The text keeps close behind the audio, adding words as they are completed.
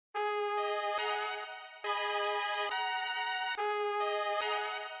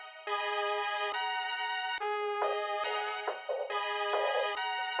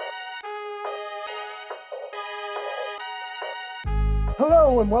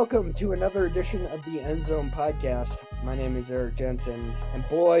Hello and welcome to another edition of the End Zone Podcast. My name is Eric Jensen, and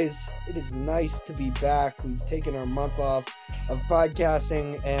boys, it is nice to be back. We've taken our month off of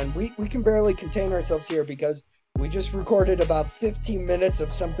podcasting, and we can barely contain ourselves here because we just recorded about 15 minutes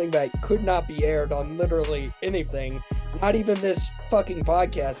of something that could not be aired on literally anything, not even this fucking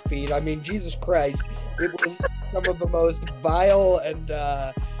podcast feed. I mean, Jesus Christ, it was some of the most vile and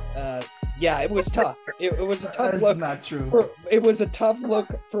yeah, it was tough. It was a tough That's look. not true. It was a tough look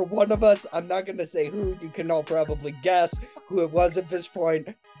for one of us. I'm not going to say who. You can all probably guess who it was at this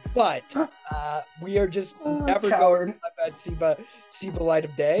point. But we are just never going to let that see the light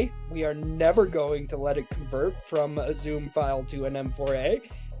of day. We are never going to let it convert from a Zoom file to an M4A.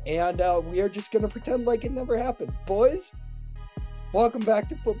 And we are just going to pretend like it never happened. Boys, welcome back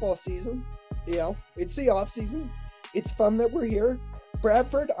to football season. You know, it's the off season. It's fun that we're here.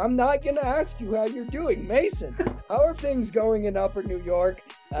 Bradford, I'm not going to ask you how you're doing. Mason, how are things going in Upper New York?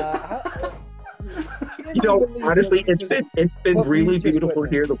 Honestly, it's been really beautiful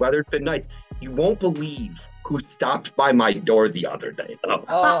here. The weather's been nice. You won't believe who stopped by my door the other day, though.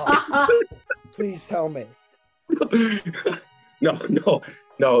 Oh, please tell me. No,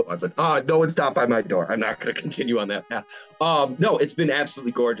 it wasn't. No one stopped by my door. I'm not going to continue on that path. No, it's been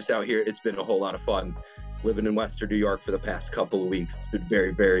absolutely gorgeous out here. It's been a whole lot of fun. Living in Western New York for the past couple of weeks. It's been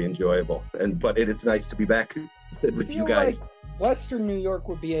very, very enjoyable. But it's nice to be back with you guys. Like Western New York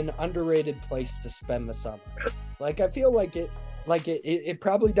would be an underrated place to spend the summer. Like, I feel like it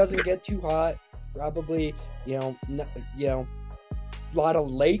probably doesn't get too hot. Probably, a lot of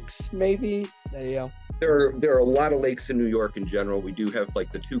lakes, maybe. There are a lot of lakes in New York in general. We do have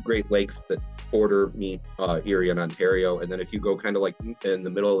like the two Great Lakes that border Erie and Ontario. And then if you go kind of like in the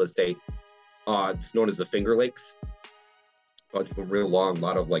middle of the state, it's known as the Finger Lakes. Bunch of them real long, a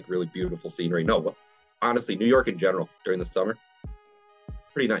lot of like really beautiful scenery. No, but honestly, New York in general during the summer,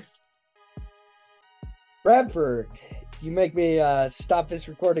 pretty nice. Bradford, you make me stop this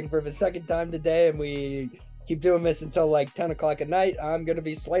recording for the second time today, and we keep doing this until like 10 o'clock at night. I'm going to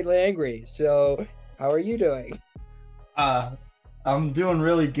be slightly angry. So how are you doing? I'm doing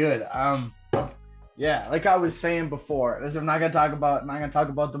really good. Yeah, like I was saying before, I'm not gonna talk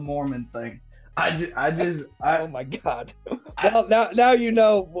about the Mormon thing. Oh my God. Now you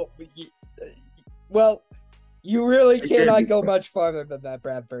know. Well, you really cannot go much farther than that,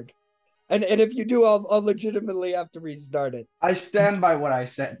 Bradford. And if you do, I'll legitimately have to restart it. I stand by what I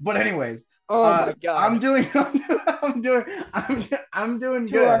said. But anyways, oh my God, I'm doing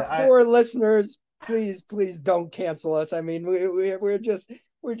to good. our four listeners, please don't cancel us. I mean, we're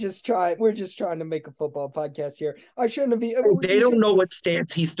just trying to make a football podcast here. I shouldn't be. They don't know what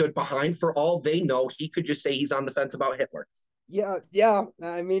stance he stood behind. For all they know, he could just say he's on the fence about Hitler. Yeah.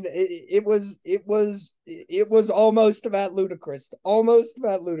 I mean, it was almost that ludicrous.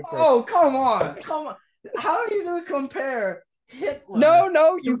 Oh, come on. How are you going to compare Hitler?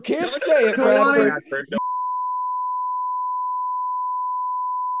 No, you can't say it, Bradford.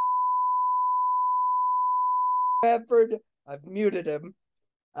 Bradford, I've muted him.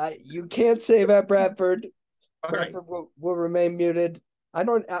 You can't say that, Bradford. Bradford will remain muted.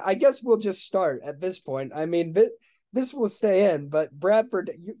 I guess we'll just start at this point. I mean, this will stay in, but Bradford,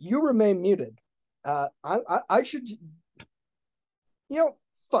 you remain muted. I should,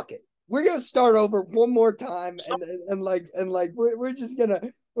 fuck it. We're gonna start over one more time, and we're just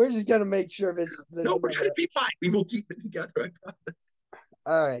gonna make sure this. No, we're gonna be fine. We will keep it together. I promise.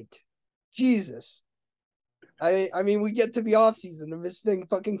 All right, Jesus. I mean, we get to the off season and this thing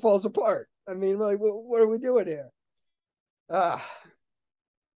fucking falls apart. I mean, like, what are we doing here? All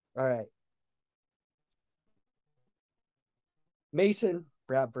right. Mason,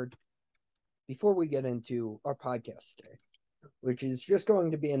 Bradford, before we get into our podcast today, which is just going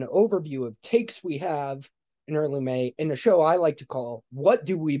to be an overview of takes we have in early May in a show I like to call What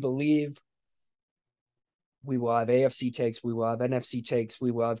Do We Believe? We will have AFC takes, we will have NFC takes, we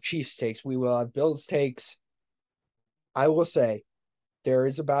will have Chiefs takes, we will have Bills takes. I will say there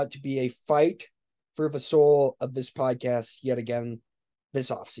is about to be a fight for the soul of this podcast yet again this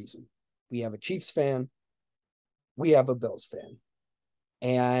offseason. We have a Chiefs fan. We have a Bills fan.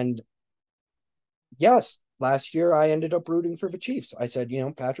 And yes, last year I ended up rooting for the Chiefs. I said,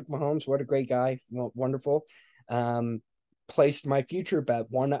 Patrick Mahomes, what a great guy. Wonderful. Placed my future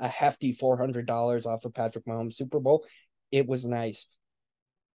bet, won a hefty $400 off of Patrick Mahomes Super Bowl. It was nice.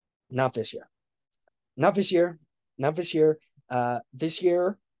 Not this year. This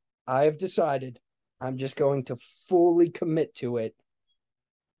year, I have decided I'm just going to fully commit to it.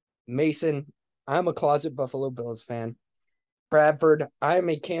 Mason, I'm a closet Buffalo Bills fan. Bradford, I'm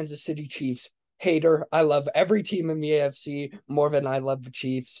a Kansas City Chiefs hater. I love every team in the AFC more than I love the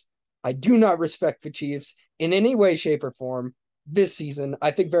Chiefs. I do not respect the Chiefs in any way, shape, or form this season. I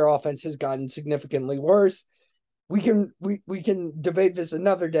think their offense has gotten significantly worse. We can debate this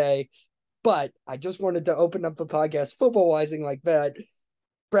another day, but I just wanted to open up the podcast football-wising like that.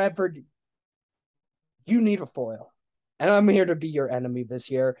 Bradford, you need a foil. And I'm here to be your enemy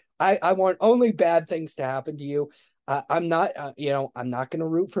this year. I want only bad things to happen to you. I'm not, I'm not going to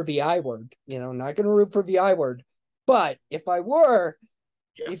root for the I word. I'm not going to root for the I word. But if I were,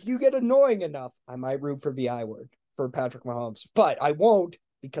 if you get annoying enough, I might root for the I word for Patrick Mahomes. But I won't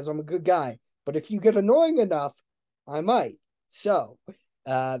because I'm a good guy. But if you get annoying enough, I might. So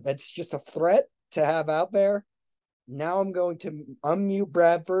that's just a threat to have out there. Now I'm going to unmute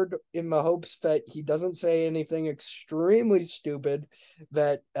Bradford in the hopes that he doesn't say anything extremely stupid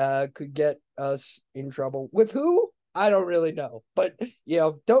that could get us in trouble. With who? I don't really know. But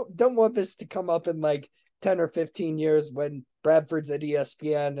don't want this to come up in like 10 or 15 years when Bradford's at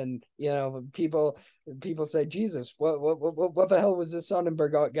ESPN and people say, Jesus, what the hell was this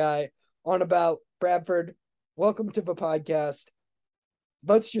Sonnenberg guy on about? Bradford, welcome to the podcast.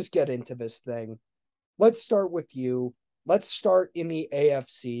 Let's just get into this thing. Let's start with you. Let's start in the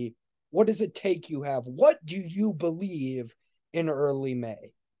AFC. What does it take you have? What do you believe in early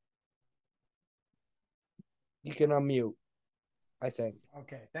May? You can unmute, I think.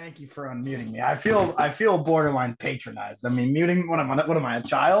 Okay, thank you for unmuting me. I feel borderline patronized. I mean, muting. What am I, a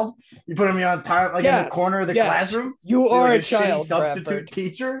child? You putting me on time, like in the corner of the classroom? You are like a child, substitute Bradford.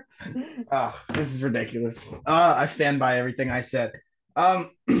 teacher. Oh, this is ridiculous. I stand by everything I said.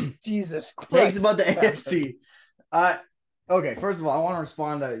 Jesus Christ. Takes about the AFC. Okay, first of all, I want to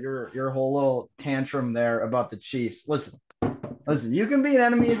respond to your whole little tantrum there about the Chiefs. Listen, you can be an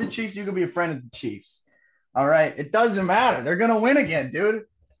enemy of the Chiefs, you can be a friend of the Chiefs. All right, it doesn't matter. They're gonna win again, dude.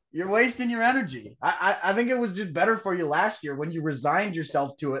 You're wasting your energy. I think it was just better for you last year when you resigned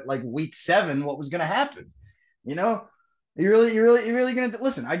yourself to it, like week 7, what was gonna happen. You're really gonna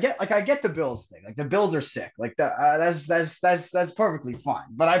listen. I get the Bills thing. Like the Bills are sick. Like that's perfectly fine.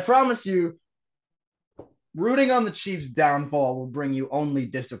 But I promise you, rooting on the Chiefs' downfall will bring you only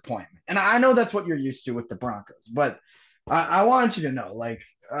disappointment. And I know that's what you're used to with the Broncos. But I want you to know,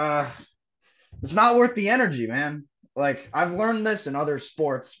 it's not worth the energy, man. Like I've learned this in other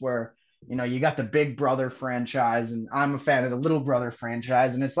sports where you got the big brother franchise, and I'm a fan of the little brother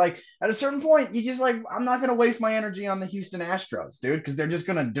franchise. And it's like at a certain point, you just I'm not going to waste my energy on the Houston Astros, dude, because they're just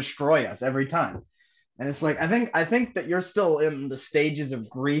going to destroy us every time. And it's like, I think that you're still in the stages of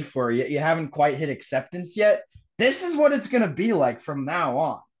grief where you haven't quite hit acceptance yet. This is what it's going to be like from now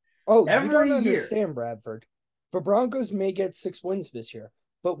on. Oh, you don't understand, Bradford. The Broncos may get 6 wins this year,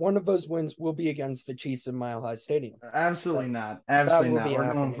 but one of those wins will be against the Chiefs in Mile High Stadium. Absolutely not. Absolutely not.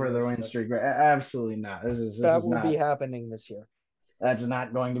 We're going for the win streak. Absolutely not. This will be happening this year. That's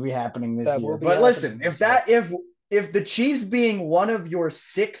not going to be happening this year. But listen, if the Chiefs being one of your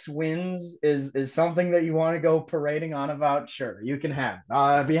 6 wins is something that you want to go parading on about, sure, you can have it.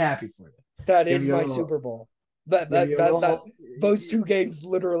 I'll be happy for you. That is my Super Bowl. Those 2 games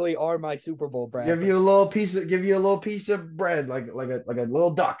literally are my Super Bowl, Brad. Give you a little piece of bread, like a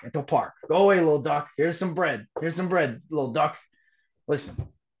little duck at the park. Go away, little duck. Here's some bread, little duck. Listen,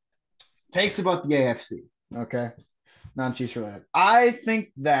 takes about the AFC, okay? Non-Chiefs related. I think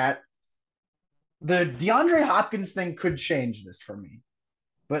that the DeAndre Hopkins thing could change this for me,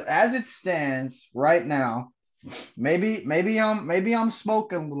 but as it stands right now, maybe I'm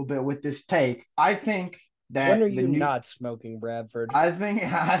smoking a little bit with this take. I think that when are you not smoking, Bradford? I think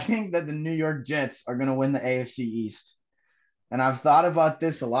that the New York Jets are going to win the AFC East, and I've thought about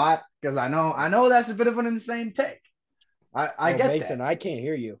this a lot because I know that's a bit of an insane take. I get Mason, that. I can't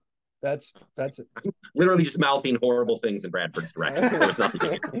hear you. That's it. I'm literally just mouthing horrible things in Bradford's direction. There was nothing.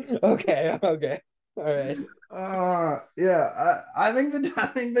 Okay. All right. Yeah. I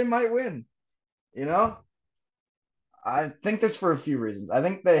think they might win. I think this for a few reasons. I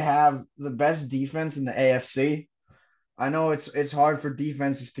think they have the best defense in the AFC. I know it's hard for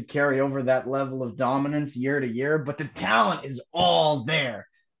defenses to carry over that level of dominance year to year, but the talent is all there.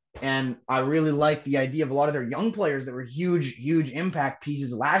 And I really like the idea of a lot of their young players that were huge impact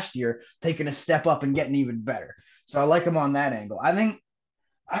pieces last year, taking a step up and getting even better. So I like them on that angle. I think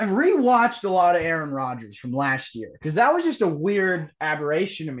I've rewatched a lot of Aaron Rodgers from last year because that was just a weird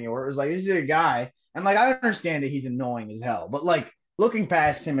aberration to me where it was like, this is a guy. And I understand that he's annoying as hell, but looking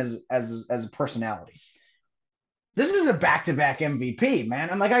past him as a personality, this is a back-to-back MVP, man.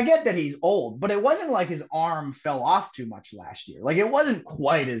 And I get that he's old, but it wasn't like his arm fell off too much last year. It wasn't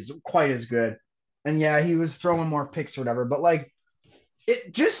quite as good. And yeah, he was throwing more picks or whatever, but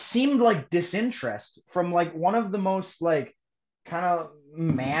it just seemed like disinterest from like one of the most like kind of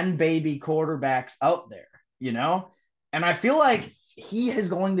man baby quarterbacks out there, you know? And I feel like he is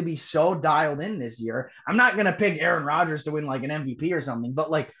going to be so dialed in this year. I'm not going to pick Aaron Rodgers to win like an MVP or something, but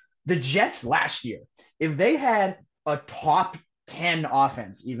like the Jets last year, if they had a top 10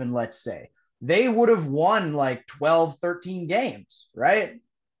 offense, even let's say, they would have won like 12, 13 games, right?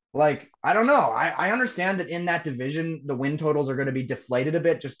 Like, I don't know. I understand that in that division, the win totals are going to be deflated a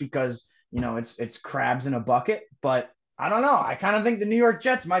bit just because, it's crabs in a bucket. But I don't know. I kind of think the New York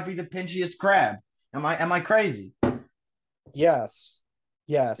Jets might be the pinchiest crab. Am I crazy? Yes.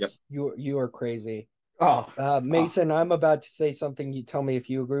 Yep. You are crazy. Oh, Mason, I'm about to say something. You tell me if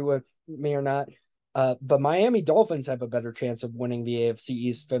you agree with me or not. But Miami Dolphins have a better chance of winning the AFC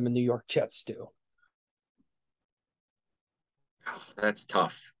East than the New York Jets do. That's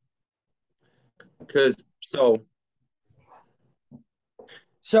tough. Because So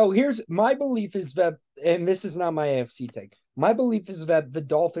here's my belief is that, and this is not my AFC take. My belief is that the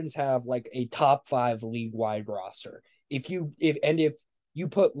Dolphins have like a top 5 league wide roster. If you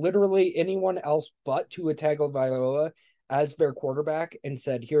put literally anyone else but Tua Tagovailoa as their quarterback and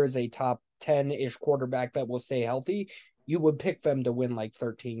said, here is a top 10-ish quarterback that will stay healthy, you would pick them to win like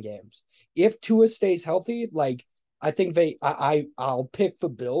 13 games. If Tua stays healthy, like I think I'll pick the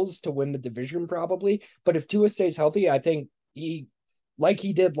Bills to win the division probably. But if Tua stays healthy, I think like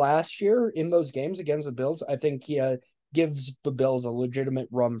he did last year in those games against the Bills, I think he gives the Bills a legitimate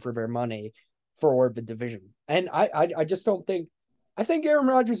run for their money for the division. And I just don't think. I think Aaron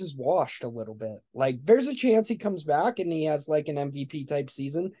Rodgers is washed a little bit. Like, there's a chance he comes back and he has like an MVP type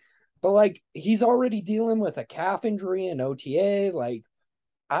season, but like he's already dealing with a calf injury and OTA. Like,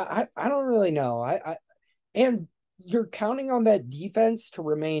 I don't really know. And you're counting on that defense to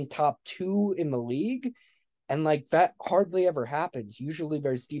remain top 2 in the league. And like that hardly ever happens. Usually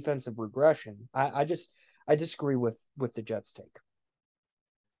there's defensive regression. I disagree with the Jets take.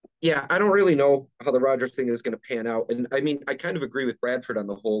 yeah, I don't really know how the Rodgers thing is going to pan out. And I mean, I kind of agree with Bradford on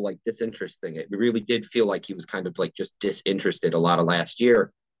the whole like disinterest thing. It really did feel like he was kind of like just disinterested a lot of last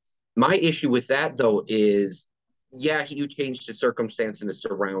year. My issue with that though is, yeah, you changed his circumstance and his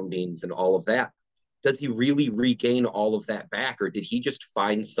surroundings and all of that. Does he really regain all of that back, or did he just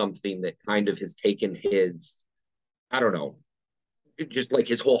find something that kind of has taken his, I don't know, just like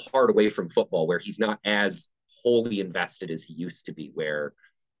his whole heart away from football, where he's not as wholly invested as he used to be, where,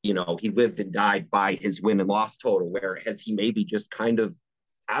 he lived and died by his win and loss total, where has he maybe just kind of,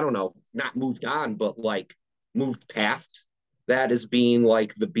 I don't know, not moved on, but like moved past that as being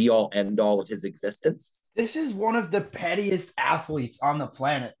like the be all end all of his existence? this is one of the pettiest athletes on the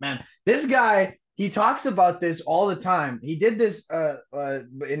planet, man. This guy, he talks about this all the time. He did this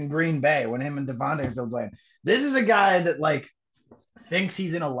in Green Bay when him and Devontae are still playing. This is a guy that like thinks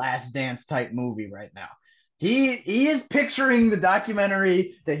he's in a Last Dance type movie right now. He is picturing the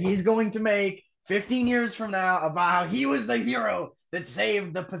documentary that he's going to make 15 years from now about how he was the hero that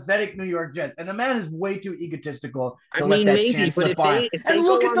saved the pathetic New York Jets. And the man is way too egotistical to let that Maybe, chance but slip by. if And they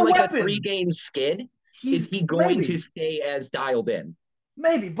look go at on the like a weapons. 3-game skid, is He's he going to maybe, stay as dialed in?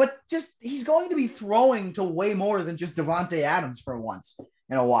 maybe, but just he's going to be throwing to way more than just Devontae Adams for once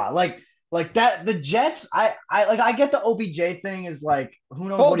in a while. Like that, the Jets. I get the OBJ thing is like who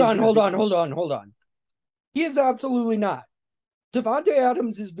knows what he's going to do. Hold on. He is absolutely not. Devontae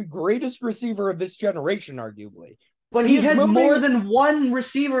Adams is the greatest receiver of this generation, arguably. But he has more than one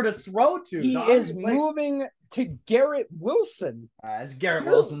receiver to throw to. He is moving to Garrett Wilson. It's Garrett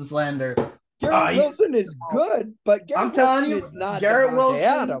Wilson slander. Garrett Wilson is good, but I'm telling you, is not Garrett Devontae Wilson,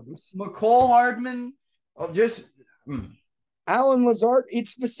 Adams. McCole Hardman, Alan Lazard.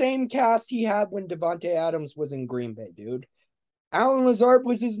 It's the same cast he had when Devontae Adams was in Green Bay, dude. Alan Lazard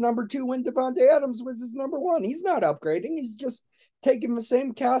was his number 2 when Devontae Adams was his number 1. He's not upgrading. He's just taking the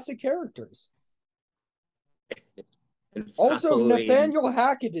same cast of characters. Also, Nathaniel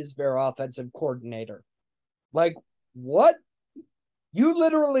Hackett is their offensive coordinator. Like, what? You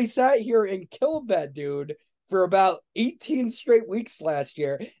literally sat here and killed that dude for about 18 straight weeks last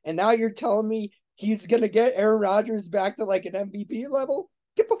year, and now you're telling me he's going to get Aaron Rodgers back to like an MVP level?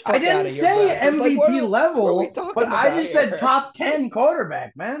 Get the fuck I didn't out of here, say Bradford. MVP level, but I just here? said top 10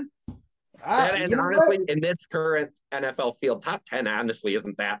 quarterback, man. And honestly, in this current NFL field, top 10 honestly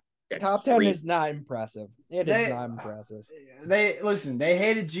isn't that. Top 10 is not impressive. It is not impressive. They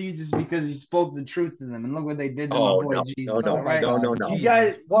hated Jesus because he spoke the truth to them, and look what they did to my boy Jesus. No. You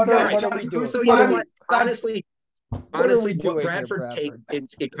guys, what are we doing? So you know what? Honestly, what Bradford's take,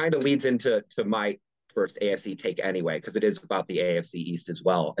 it kind of leads into my first AFC take anyway, because it is about the AFC East as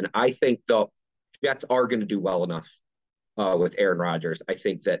well. And I think the Jets are going to do well enough with Aaron Rodgers. I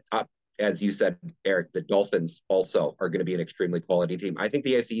think that, as you said, Eric, the Dolphins also are going to be an extremely quality team. I think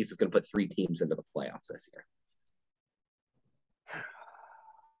the AFC East is going to put 3 teams into the playoffs this year.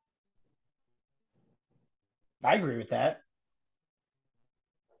 I agree with that.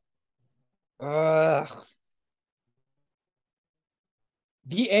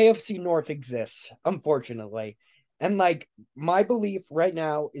 The AFC North exists, unfortunately. And like my belief right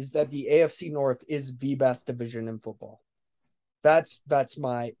now is that the AFC North is the best division in football. That's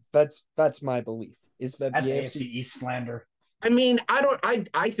my belief. Is that That's the AFC East slander. I mean,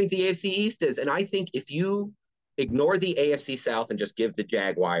 I think the AFC East is, and I think if you ignore the AFC South and just give the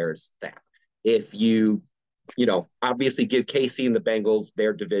Jaguars that, if you obviously give KC and the Bengals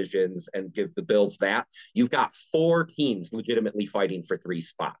their divisions and give the Bills that, you've got 4 teams legitimately fighting for 3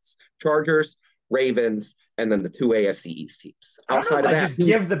 spots: Chargers, Ravens, and then the 2 AFC East teams. Outside of that, I just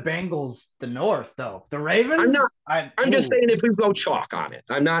give the Bengals the North, though. The Ravens, I'm just saying if we go chalk on it.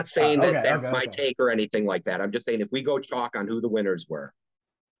 I'm not saying that's my take or anything like that. I'm just saying if we go chalk on who the winners were.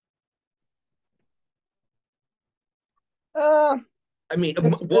 I mean,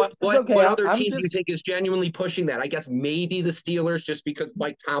 what other team do you think is genuinely pushing that? I guess maybe the Steelers, just because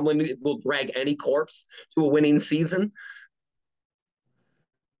Mike Tomlin will drag any corpse to a winning season.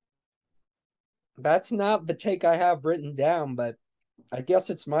 That's not the take I have written down, but I guess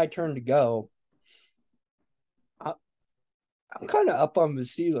it's my turn to go. I'm kind of up on the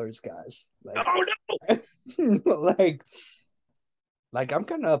Steelers, guys. Like, oh no! like I'm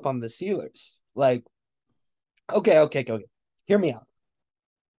kind of up on the Steelers. Like, okay. Hear me out.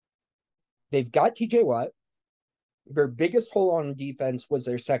 They've got TJ Watt. Their biggest hole on defense was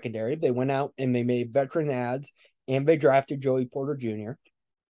their secondary. They went out and they made veteran adds, and they drafted Joey Porter Jr.,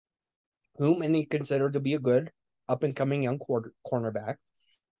 whom many consider to be a good up-and-coming young cornerback.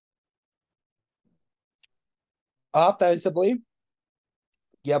 Offensively,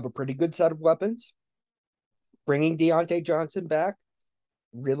 you have a pretty good set of weapons. Bringing Deontay Johnson back,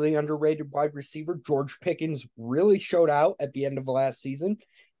 really underrated wide receiver. George Pickens really showed out at the end of last season,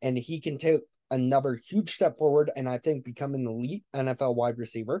 and he can take another huge step forward and I think become an elite NFL wide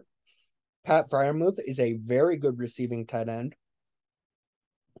receiver. Pat Freiermuth is a very good receiving tight end.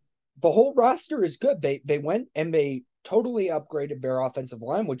 The whole roster is good. They went and they totally upgraded their offensive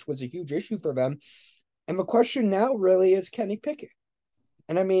line, which was a huge issue for them. And the question now really is Kenny Pickett.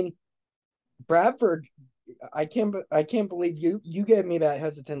 And I mean, Bradford, I can't believe you gave me that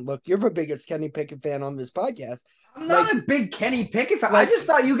hesitant look. You're the biggest Kenny Pickett fan on this podcast. I'm not a big Kenny Pickett fan. I just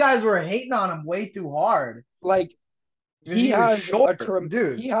thought you guys were hating on him way too hard. Like he has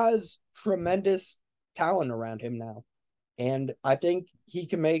tremendous talent around him now. And I think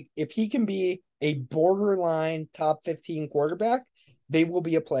if he can be a borderline top 15 quarterback, they will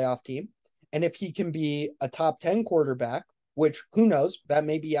be a playoff team. And if he can be a top 10 quarterback, which who knows, that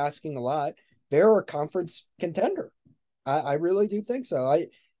may be asking a lot, they're a conference contender. I really do think so.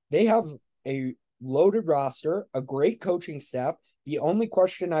 They have a loaded roster, a great coaching staff. The only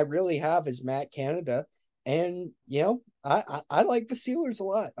question I really have is Matt Canada. And, I like the Steelers a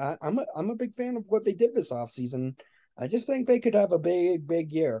lot. I'm a big fan of what they did this offseason. I just think they could have a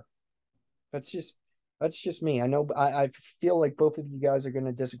big year. That's just me. I know I feel like both of you guys are going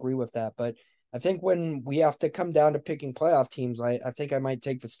to disagree with that, but I think when we have to come down to picking playoff teams, I think I might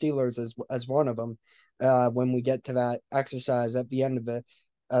take the Steelers as one of them when we get to that exercise at the end of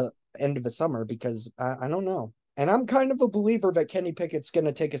the summer, because I don't know. And I'm kind of a believer that Kenny Pickett's going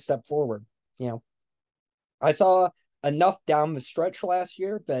to take a step forward. I saw enough down the stretch last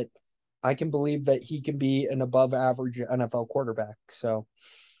year that I can believe that he can be an above average NFL quarterback. So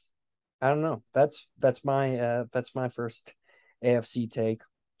I don't know. That's my first AFC take.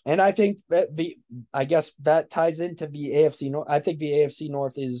 And I think that I guess that ties into the AFC North. I think the AFC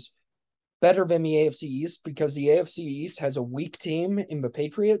North is better than the AFC East because the AFC East has a weak team in the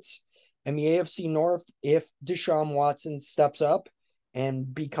Patriots, and the AFC North, if Deshaun Watson steps up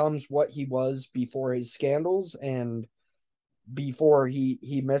and becomes what he was before his scandals and before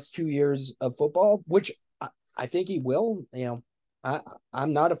he missed 2 years of football, which I think he will.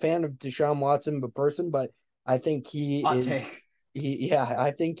 I'm not a fan of Deshaun Watson, the person, but I think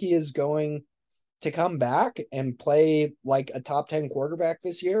I think he is going to come back and play like a top 10 quarterback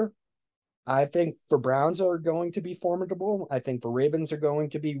this year. I think the Browns are going to be formidable. I think the Ravens are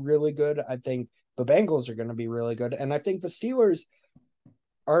going to be really good. I think the Bengals are going to be really good. And I think the Steelers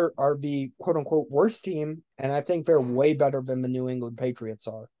are the quote unquote worst team. And I think they're way better than the New England Patriots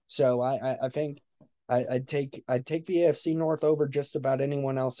are. So I think I'd take the AFC North over just about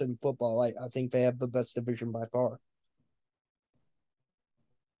anyone else in football. I think they have the best division by far.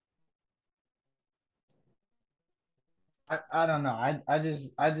 I don't know. I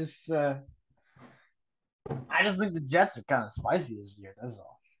just think the Jets are kind of spicy this year. That's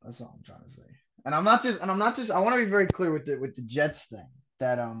all. That's all I'm trying to say. And I'm not just. I want to be very clear with the Jets thing.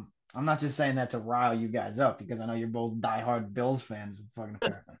 That I'm not just saying that to rile you guys up because I know you're both diehard Bills fans. Fucking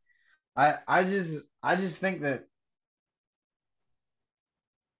apparently. I just think that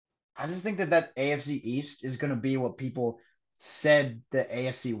that AFC East is going to be what people said the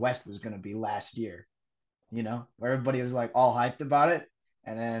AFC West was going to be last year. You know, where everybody was like all hyped about it,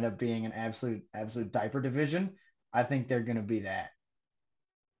 and it ended up being an absolute diaper division. I think they're going to be that.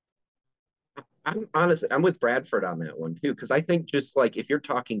 I'm honestly, I'm with Bradford on that one too, because I think just like if you're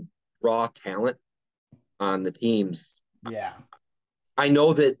talking raw talent on the teams, Yeah. I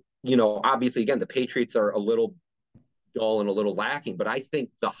know that, obviously, again, the Patriots are a little dull and a little lacking, but I think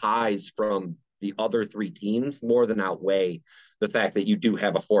the highs from the other three teams more than outweigh the fact that you do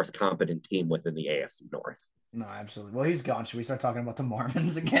have a fourth competent team within the AFC North. No, absolutely. Well, he's gone. Should we start talking about the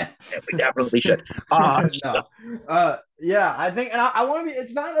Mormons again? Yeah, we definitely should. No. Yeah, I think, and I want to be.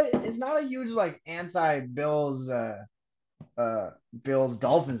 It's not a huge like anti-Bills Bills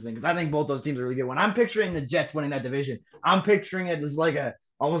Dolphins thing because I think both those teams are really good. When I'm picturing the Jets winning that division, I'm picturing it as like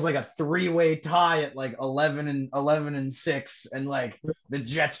almost like a three-way tie at like 11-6, and like the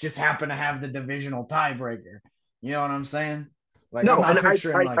Jets just happen to have the divisional tiebreaker. You know what I'm saying? Like I'm No, not and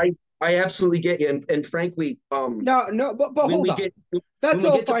picturing like I absolutely get you, and frankly, No, but when hold we on. get That's when we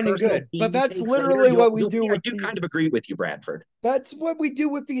all get to fine and personal good. But team that's takes later, literally what we you'll do see I with do these. kind of agree with you, Bradford. That's what we do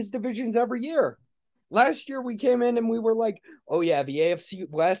with these divisions every year. Last year we came in and we were like, oh yeah, the AFC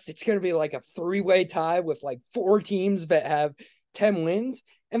West, it's going to be like a three-way tie with like four teams that have 10 wins.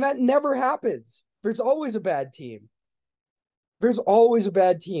 And that never happens. There's always a bad team. There's always a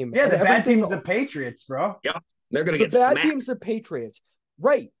bad team. yeah, And the bad team's the Patriots, bro. Yeah, they're going to the get bad smacked. team's the Patriots.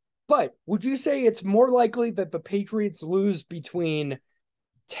 Right. But would you say it's more likely that the Patriots lose between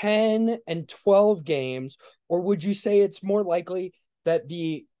 10 and 12 games, or would you say it's more likely that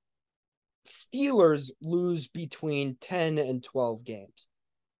the Steelers lose between 10 and 12 games?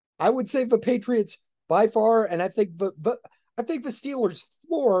 I would say the Patriots by far, and I think the Steelers'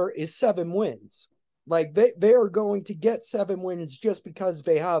 floor is 7 wins. Like they are going to get 7 wins just because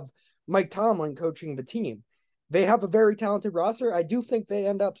they have Mike Tomlin coaching the team. They have a very talented roster. I do think they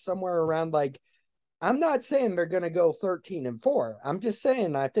end up somewhere around like, I'm not saying they're going to go 13-4. I'm just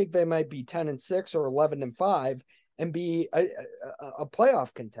saying I think they might be 10-6 or 11-5 and be a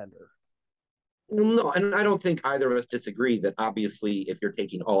playoff contender. No, and I don't think either of us disagree that obviously, if you're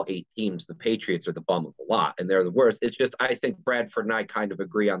taking all 8 teams, the Patriots are the bum of the lot and they're the worst. It's just I think Bradford and I kind of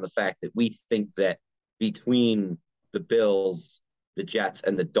agree on the fact that we think that between the Bills, the Jets,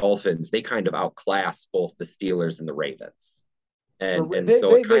 and the Dolphins, they kind of outclass both the Steelers and the Ravens. And so it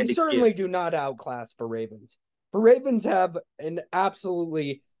They kind of certainly gives do not outclass the Ravens. The Ravens have an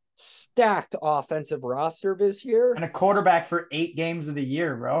absolutely stacked offensive roster this year. And a quarterback for 8 games of the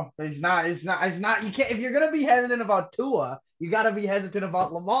year, bro. It's not. You can't. If you're gonna be hesitant about Tua, you got to be hesitant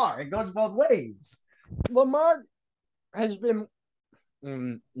about Lamar. It goes both ways. Lamar has been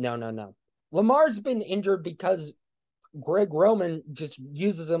no. Lamar's been injured because Greg Roman just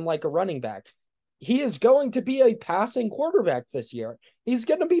uses him like a running back. He is going to be a passing quarterback this year. He's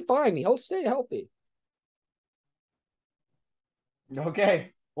going to be fine. He'll stay healthy.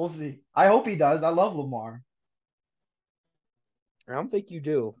 Okay, we'll see. I hope he does. I love Lamar. I don't think you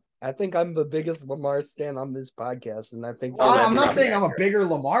do. I think I'm the biggest Lamar stan on this podcast, and I think I'm not saying I'm a bigger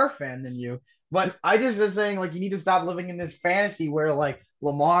Lamar fan than you, but I just am saying like you need to stop living in this fantasy where like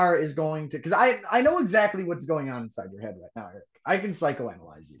Lamar is going to because I know exactly what's going on inside your head right now, Eric. I can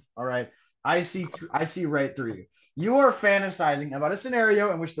psychoanalyze you. All right. I see right through you. You are fantasizing about a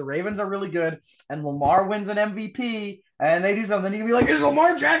scenario in which the Ravens are really good and Lamar wins an MVP and they do something. You can be like, is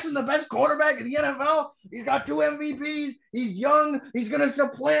Lamar Jackson the best quarterback in the NFL? He's got 2 MVPs. He's young. He's going to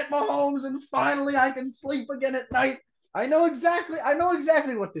supplant Mahomes. And finally, I can sleep again at night. I know exactly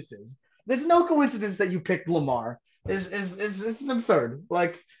what this is. There's no coincidence that you picked Lamar. It's absurd.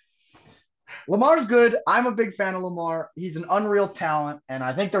 Like, Lamar's good. I'm a big fan of Lamar. He's an unreal talent, and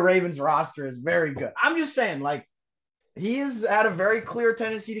I think the Ravens roster is very good. I'm just saying, like, he has had a very clear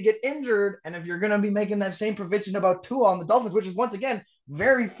tendency to get injured, and if you're going to be making that same prediction about Tua on the Dolphins, which is, once again,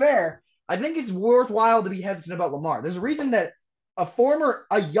 very fair, I think it's worthwhile to be hesitant about Lamar. There's a reason that a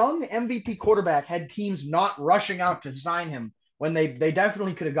young MVP quarterback had teams not rushing out to sign him when they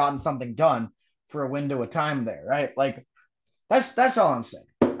definitely could have gotten something done for a window of time there, right? Like, that's all I'm saying.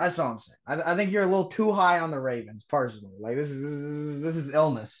 That's all I'm saying. I think you're a little too high on the Ravens, personally. Like this is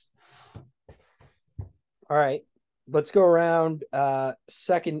illness. All right, let's go around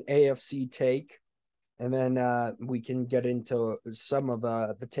second AFC take, and then we can get into some of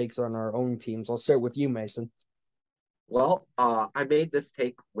the takes on our own teams. I'll start with you, Mason. Well, I made this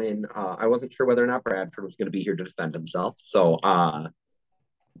take when I wasn't sure whether or not Bradford was going to be here to defend himself. So,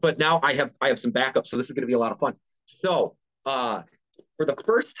 but now I have some backups, so this is going to be a lot of fun. So, for the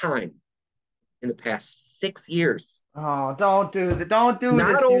first time in the past 6 years, Oh, don't do not this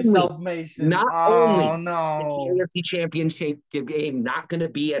to only yourself, Mason. not Oh only is no. the AFC Championship game not going to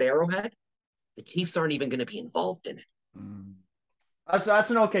be at Arrowhead, the Chiefs aren't even going to be involved in it. Mm.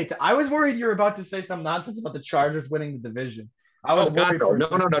 That's an okay. I was worried you were about to say some nonsense about the Chargers winning the division. I was Oh God, worried no, for a no,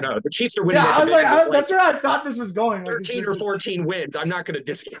 no, second. no, no. The Chiefs are winning Yeah, that I was like, division with like that's where I thought this was going. Like, it's 13 just or 14 wins. I'm not going to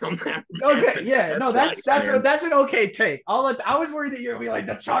discount that. okay. Yeah, no, That's life, that's an okay take. I was worried that you were gonna be like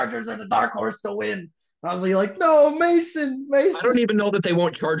the Chargers are the dark horse to win. And I was like, no, Mason, I don't Mason. even know that they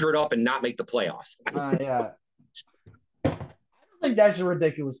won't charger it up and not make the playoffs. Yeah. I think that's a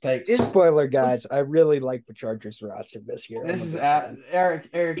ridiculous take. Spoiler, guys. I really like the Chargers roster this year. This is Eric.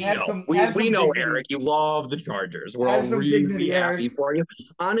 Eric, We have know, some we know, dignity. Eric. You love the Chargers. We're all Have some really dignity, happy Eric. for you.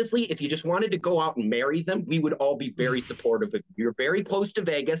 Honestly, if you just wanted to go out and marry them, we would all be very supportive. You're very close to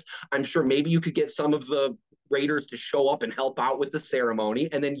Vegas. I'm sure maybe you could get some of the Raiders to show up and help out with the ceremony,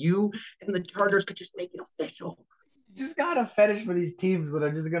 and then you and the Chargers could just make it official. Just got a fetish for these teams that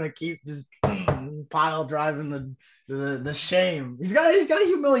are just gonna keep just pile driving the shame. He's got a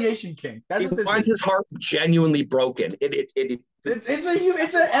humiliation king. That's He what this finds is. his heart genuinely broken. It's an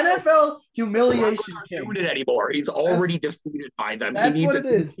NFL humiliation not king. doing it anymore. He's already defeated by them. He That's needs what a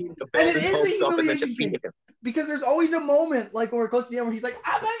it is. team to And build it his is a hopes up and then humiliation king defeat him. because there's always a moment like when we're close to the end where he's like,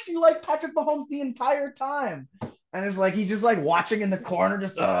 I've actually liked Patrick Mahomes the entire time, and it's like he's just like watching in the corner,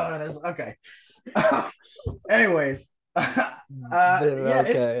 just and it's okay. Anyways,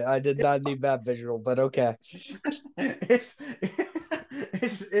 Okay, I did not need that visual, but okay. it's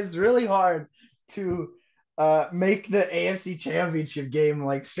it's really hard to make the AFC Championship game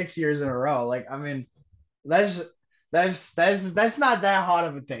like 6 years in a row. Like, I mean, that's that's not that hot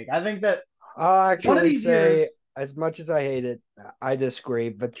of a take. I think that I'll one of actually these say, years, as much as I hate it, I disagree.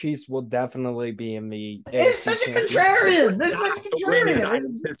 But Chiefs will definitely be in the it's AFC such a Championship. contrarian. This is Not such a the way that I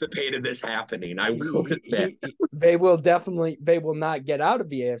contrarian. anticipated this happening. I will admit. They will not get out of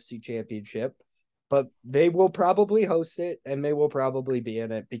the AFC Championship, but they will probably host it and they will probably be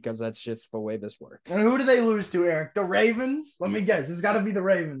in it because that's just the way this works. And who do they lose to, Eric? The Ravens? Let me guess. It's got to be the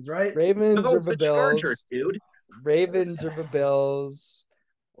Ravens, right? Ravens No, or it's the the Bills. Chargers, dude. Ravens or the Bills,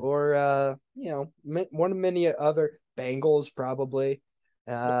 or one of many other Bengals probably.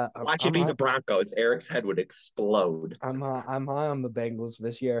 Watch it be the Broncos. Eric's head would explode. I'm high on the Bengals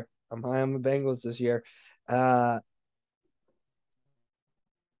this year.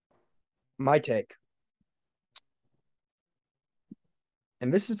 My take,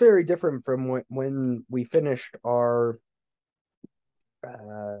 and this is very different from when we finished our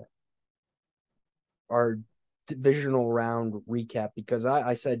divisional round recap, because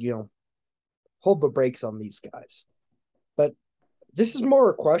I said, hold the brakes on these guys. But this is more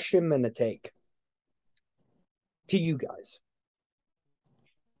a question than a take to you guys.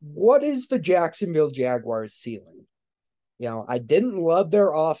 What is the Jacksonville Jaguars ceiling? I didn't love their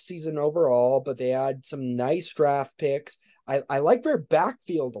offseason overall, but they had some nice draft picks. I like their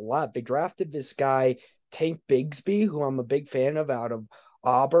backfield a lot. They drafted this guy, Tank Bigsby, who I'm a big fan of, out of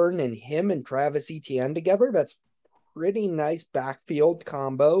Auburn, and him and Travis Etienne together. That's pretty nice backfield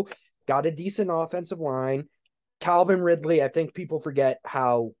combo. Got a decent offensive line. Calvin Ridley, I think people forget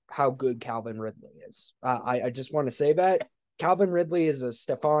how good Calvin Ridley is. I just want to say that. Calvin Ridley is a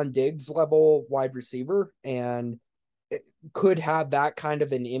Stephon Diggs level wide receiver and it could have that kind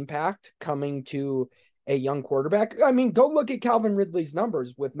of an impact coming to a young quarterback. I mean, go look at Calvin Ridley's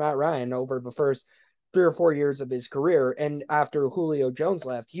numbers with Matt Ryan over the first 3 or 4 years of his career. And after Julio Jones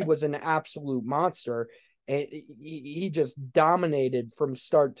left, he was an absolute monster. And he just dominated from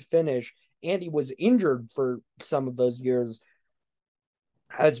start to finish. And he was injured for some of those years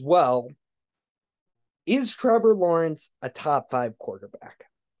as well. Is Trevor Lawrence a top 5 quarterback?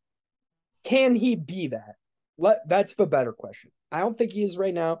 Can he be that? That's the better question. I don't think he is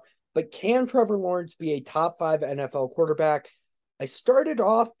right now, but can Trevor Lawrence be a top 5 NFL quarterback? I started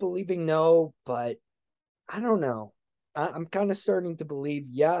off believing no, but I don't know. I'm kind of starting to believe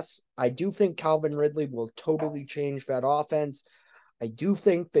yes. I do think Calvin Ridley will totally change that offense. I do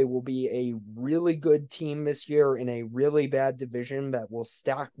think they will be a really good team this year in a really bad division that will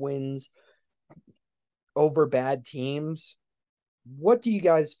stack wins over bad teams. What do you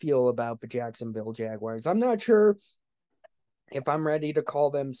guys feel about the Jacksonville Jaguars? I'm not sure if I'm ready to call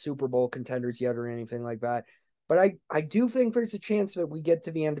them Super Bowl contenders yet or anything like that, But I do think there's a chance that we get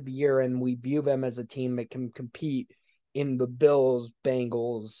to the end of the year and we view them as a team that can compete in the Bills,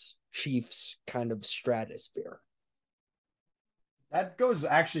 Bengals, Chiefs kind of stratosphere. That goes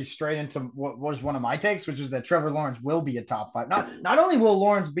actually straight into what was one of my takes, which is that Trevor Lawrence will be a top five. Not only will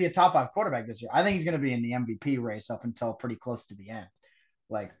Lawrence be a top five quarterback this year, I think he's going to be in the MVP race up until pretty close to the end.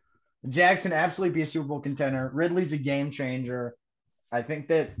 Like, the Jags can absolutely be a Super Bowl contender. Ridley's a game changer. I think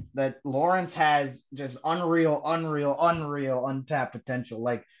that Lawrence has just unreal, untapped potential.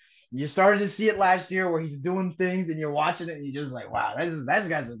 Like, you started to see it last year where he's doing things and you're watching it and you're just like, wow,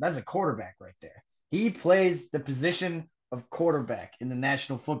 that's a quarterback right there. He plays the position of quarterback in the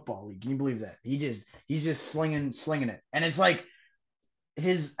National Football League. Can you believe that? He's just slinging it. And it's like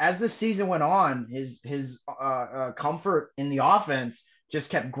as the season went on, his comfort in the offense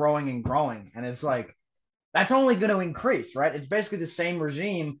just kept growing and growing. And it's like, that's only going to increase, right? It's basically the same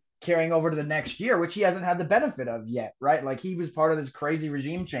regime carrying over to the next year, which he hasn't had the benefit of yet, right? Like, he was part of this crazy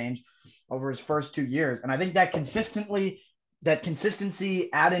regime change over his first 2 years. And I think that consistency,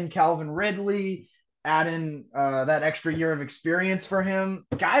 add in Calvin Ridley, add in that extra year of experience for him,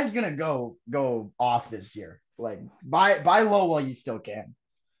 guy's going to go off this year. Like, buy low while you still can.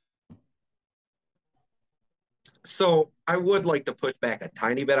 So I would like to put back a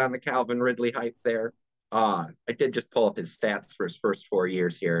tiny bit on the Calvin Ridley hype there. I did just pull up his stats for his first 4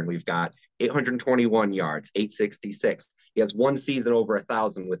 years here, and we've got 821 yards, 866. He has one season over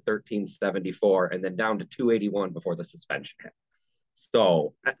 1,000 with 1,374, and then down to 281 before the suspension hit.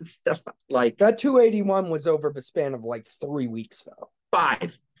 So stuff like that 281 was over the span of like 3 weeks, though.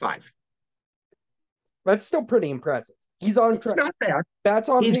 Five. That's still pretty impressive. He's on track. It's not bad. That's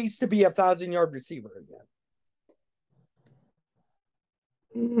on pace to be a 1,000-yard receiver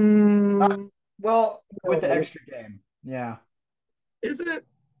again. Well, with the extra game. Yeah. Is it?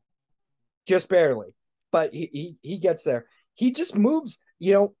 Just barely. But he gets there. He just moves,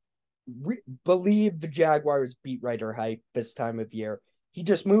 believe the Jaguars beat writer hype this time of year. He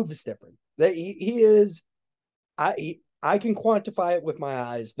just moves different. He is I can quantify it with my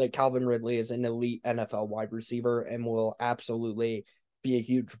eyes that Calvin Ridley is an elite NFL wide receiver and will absolutely be a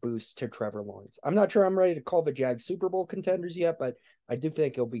huge boost to Trevor Lawrence. I'm not sure I'm ready to call the Jags Super Bowl contenders yet, but I do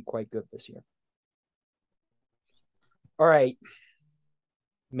think he'll be quite good this year. All right,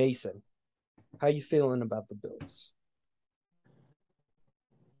 Mason, how you feeling about the Bills?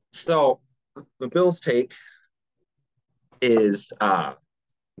 So the Bills' take is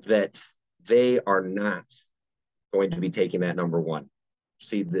that they are not going to be taking that number one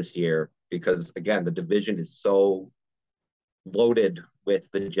seed this year because, again, the division is so loaded with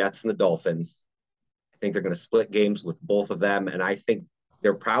the Jets and the Dolphins. I think they're going to split games with both of them, and I think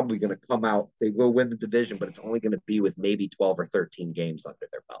they're probably going to come out. They will win the division, but it's only going to be with maybe 12 or 13 games under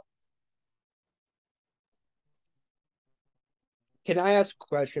their belt. Can I ask a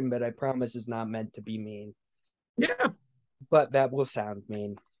question that I promise is not meant to be mean? Yeah. But that will sound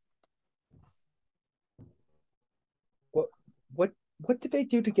mean. What did they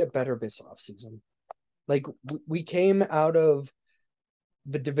do to get better this offseason? Like, we came out of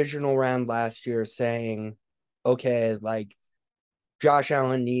the divisional round last year saying, okay, like, Josh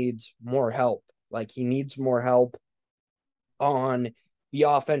Allen needs more help. Like, he needs more help on the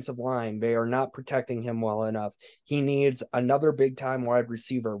offensive line. They are not protecting him well enough. He needs another big-time wide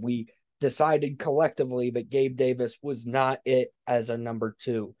receiver. We decided collectively that Gabe Davis was not it as a number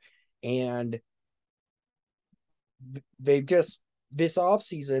 2. And they just, this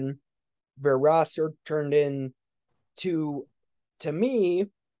offseason, their roster turned in to me,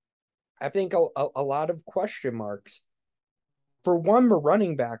 I think a lot of question marks. For one, the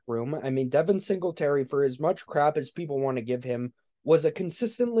running back room, I mean, Devin Singletary, for as much crap as people want to give him, was a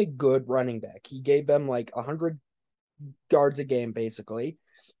consistently good running back. He gave them like 100 yards a game, basically,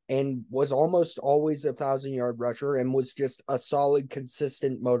 and was almost always a 1,000-yard rusher and was just a solid,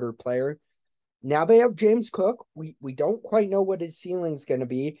 consistent motor player. Now they have James Cook. We don't quite know what his ceiling is going to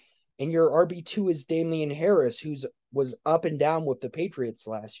be. And your RB2 is Damian Harris, who was up and down with the Patriots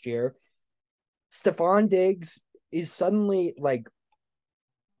last year. Stephon Diggs is suddenly like,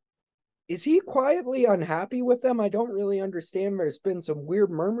 is he quietly unhappy with them? I don't really understand. There's been some weird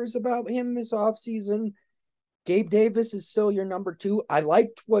murmurs about him this offseason. Gabe Davis is still your number 2. I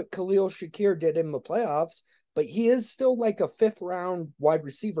liked what Khalil Shakir did in the playoffs, but he is still like a 5th-round wide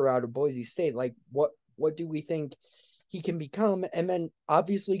receiver out of Boise State. Like, what do we think he can become? And then,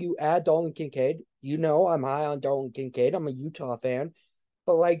 obviously, you add Dalton Kincaid. You know I'm high on Dalton Kincaid. I'm a Utah fan.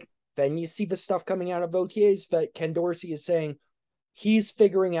 But, like, then you see the stuff coming out of OTAs that Ken Dorsey is saying he's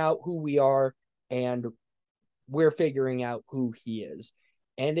figuring out who we are and we're figuring out who he is.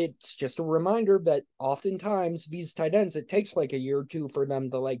 And it's just a reminder that oftentimes these tight ends, it takes like a year or two for them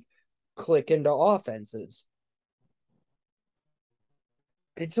to like click into offenses.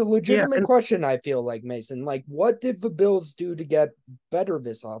 It's a legitimate question, I feel like, Mason. Like, what did the Bills do to get better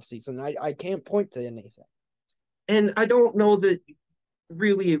this offseason? I can't point to anything. And I don't know that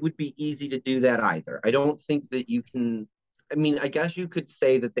really it would be easy to do that either. I don't think that you can. I mean, I guess you could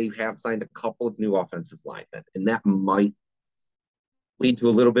say that they have signed a couple of new offensive linemen, and that might lead to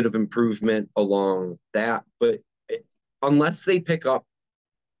a little bit of improvement along that. But unless they pick up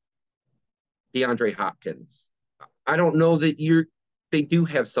DeAndre Hopkins, I don't know that they do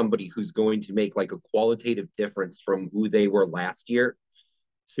have somebody who's going to make like a qualitative difference from who they were last year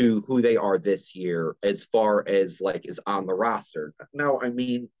to who they are this year as far as like is on the roster. Now, I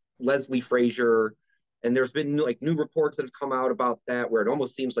mean, Leslie Frazier, and there's been like new reports that have come out about that where it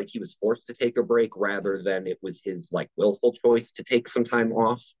almost seems like he was forced to take a break rather than it was his like willful choice to take some time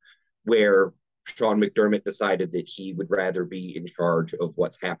off, where Sean McDermott decided that he would rather be in charge of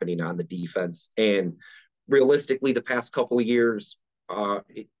what's happening on the defense. And realistically, the past couple of years,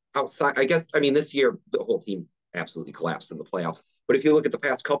 outside, I guess, I mean, this year, the whole team absolutely collapsed in the playoffs. But if you look at the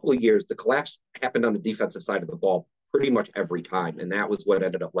past couple of years, the collapse happened on the defensive side of the ball pretty much every time. And that was what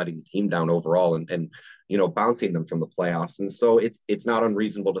ended up letting the team down overall and bouncing them from the playoffs. And so it's not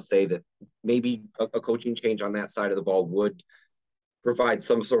unreasonable to say that maybe a coaching change on that side of the ball would provide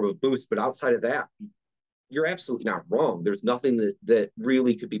some sort of boost. But outside of that, you're absolutely not wrong. There's nothing that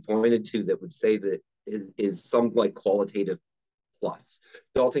really could be pointed to that would say that is some like qualitative plus.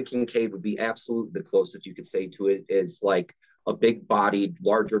 Dalton Kincaid would be absolutely the closest you could say to it is like a big bodied,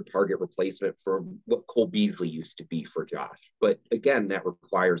 larger target replacement for what Cole Beasley used to be for Josh. But again, that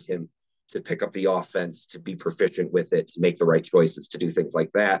requires him to pick up the offense, to be proficient with it, to make the right choices, to do things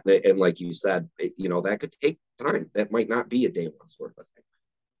like that. And like you said, that could take time. That might not be a day one sort of thing.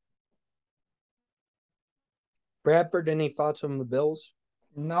 Bradford, any thoughts on the Bills?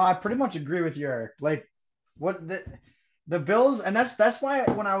 No, I pretty much agree with you, Eric. Like, what the Bills, and that's why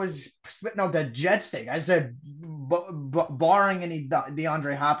when I was spitting out that Jets thing, I said barring any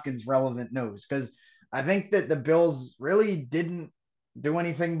DeAndre Hopkins relevant news, because I think that the Bills really didn't do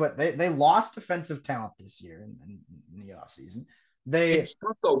anything, but they lost defensive talent this year in the offseason. It's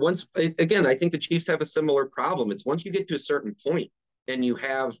tough though. Again, I think the Chiefs have a similar problem. It's once you get to a certain point and you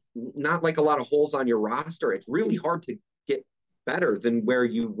have not like a lot of holes on your roster, it's really hard to get better than where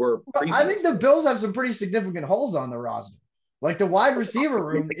you were previously. I think the Bills have some pretty significant holes on the roster. Like the wide receiver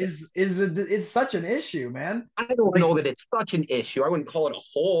room is such an issue, man. I don't know that it's such an issue. I wouldn't call it a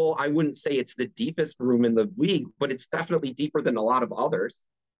hole. I wouldn't say it's the deepest room in the league, but it's definitely deeper than a lot of others.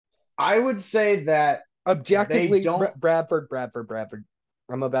 I would say that objectively, Bradford.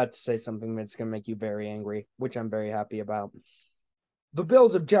 I'm about to say something that's going to make you very angry, which I'm very happy about. The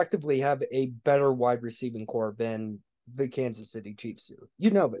Bills objectively have a better wide receiving core than the Kansas City Chiefs do. You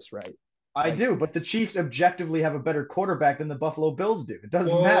know this, right? I do, but the Chiefs objectively have a better quarterback than the Buffalo Bills do. It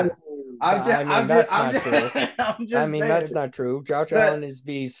doesn't matter. That's not true. That's not true. Josh Allen is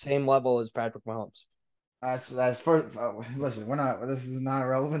the same level as Patrick Mahomes. As for listen, we're not. This is not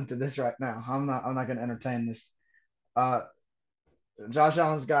relevant to this right now. I'm not going to entertain this. Josh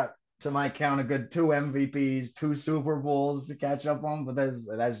Allen's got, to my count, a good 2 MVPs, 2 Super Bowls to catch up on, but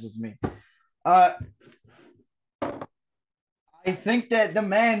that's just me. I think that the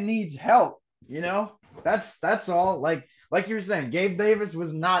man needs help. That's all. Like you were saying, Gabe Davis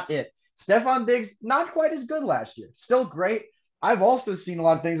was not it. Stephon Diggs, not quite as good last year. Still great. I've also seen a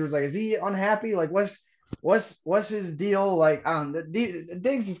lot of things where it's like, is he unhappy? Like, what's his deal? Like, I don't know.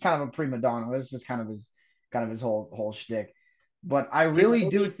 Diggs is kind of a prima donna. That's just kind of his whole shtick. But I really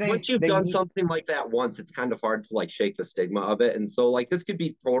do think once you've done something like that once, it's kind of hard to like shake the stigma of it. And so like this could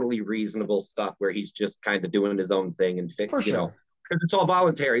be totally reasonable stuff where he's just kind of doing his own thing and because it's all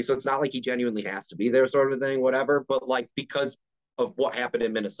voluntary. So it's not like he genuinely has to be there, sort of thing, whatever. But like because of what happened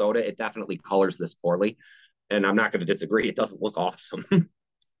in Minnesota, it definitely colors this poorly. And I'm not going to disagree. It doesn't look awesome.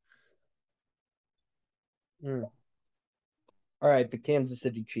 All right, the Kansas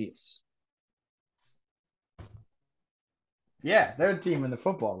City Chiefs. Yeah, they're a team in the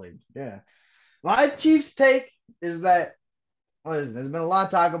football league. Yeah. My Chiefs take is that there's been a lot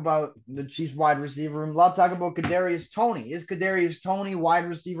of talk about the Chiefs wide receiver room, a lot of talk about Kadarius Toney. Is Kadarius Toney wide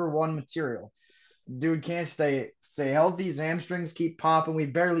receiver 1 material? Dude can't stay healthy. His hamstrings keep popping.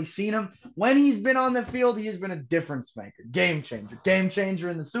 We've barely seen him. When he's been on the field, he has been a difference maker. Game changer. Game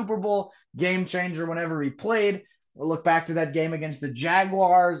changer in the Super Bowl. Game changer whenever he played. We'll look back to that game against the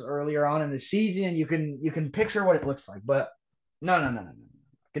Jaguars earlier on in the season. You can picture what it looks like. But no.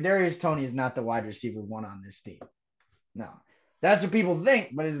 Kadarius Toney is not the wide receiver 1 on this team. No. That's what people think,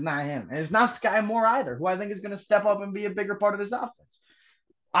 but it's not him. And it's not Sky Moore either, who I think is going to step up and be a bigger part of this offense.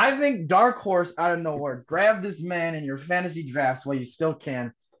 I think dark horse out of nowhere, grab this man in your fantasy drafts while you still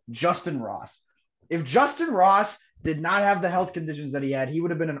can, Justin Ross. If Justin Ross did not have the health conditions that he had, he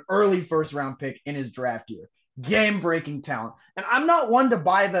would have been an early first round pick in his draft year. Game breaking talent. And I'm not one to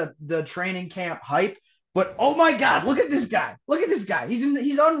buy the training camp hype, but oh my God, look at this guy. Look at this guy. He's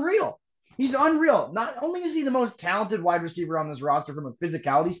unreal. He's unreal. Not only is he the most talented wide receiver on this roster from a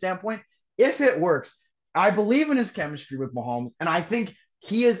physicality standpoint, if it works, I believe in his chemistry with Mahomes, and I think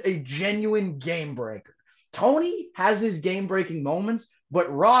he is a genuine game breaker. Tony has his game breaking moments,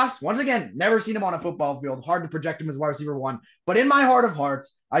 but Ross, once again, never seen him on a football field. Hard to project him as wide receiver one. But in my heart of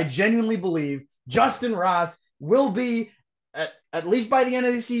hearts, I genuinely believe Justin Ross will be, at least by the end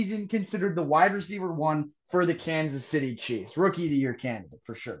of the season, considered the wide receiver one for the Kansas City Chiefs. Rookie of the year candidate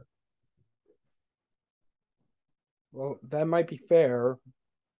for sure. Well, that might be fair,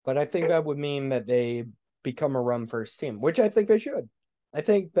 but I think that would mean that they become a run first team, which I think they should. I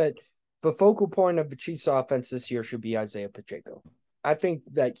think that the focal point of the Chiefs offense this year should be Isaiah Pacheco. I think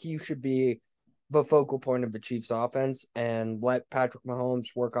that he should be the focal point of the Chiefs offense and let Patrick Mahomes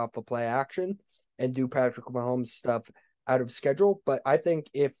work off the play action and do Patrick Mahomes stuff out of schedule. But I think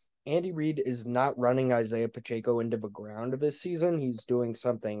if Andy Reid is not running Isaiah Pacheco into the ground this season, he's doing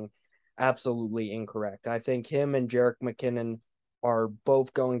something absolutely incorrect. I think him and Jerick McKinnon are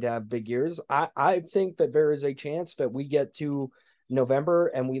both going to have big years. I think that there is a chance that we get to November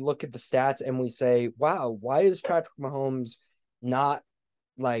and we look at the stats and we say, wow, why is Patrick Mahomes not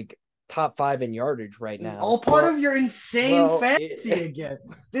like top 5 in yardage right This now? is all part of your insane fantasy again.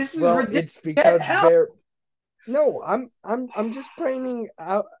 This is ridiculous. It's because they're no, I'm just painting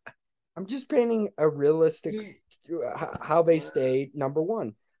out. I'm just painting a realistic how they stay number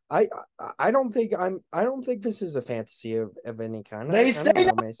one. I don't think this is a fantasy of any kind. They stay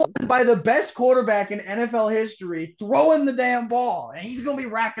by the best quarterback in NFL history throwing the damn ball, and he's gonna be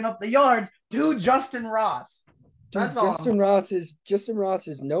racking up the yards. Dude, Justin Ross. Dude, Justin Ross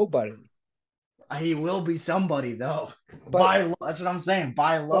is nobody. He will be somebody though. Buy that's what I'm saying.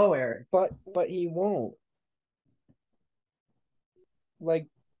 Buy low, Eric. But he won't. Like,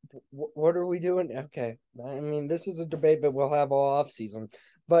 what are we doing? Okay, I mean, this is a debate that we'll have all off season.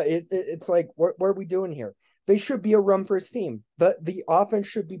 But it's like, what are we doing here? They should be a run first team. The offense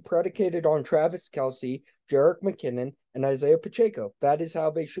should be predicated on Travis Kelce, Jerick McKinnon, and Isaiah Pacheco. That is how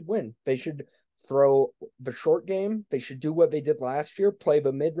they should win. They should throw the short game. They should do what they did last year, play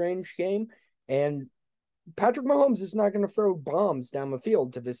the mid-range game. And Patrick Mahomes is not going to throw bombs down the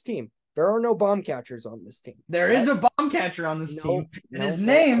field to this team. There are no bomb catchers on this team. There is a bomb catcher on this team, and his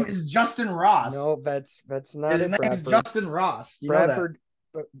name is Justin Ross. No, that's not his it, name is Justin Ross. Bradford,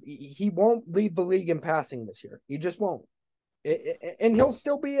 but he won't lead the league in passing this year. He just won't. And he'll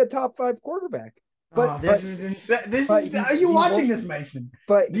still be a top 5 quarterback. But this is insane. Are you watching this, Mason?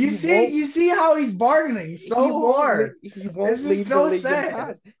 But you see how he's bargaining so hard. He won't lead the league in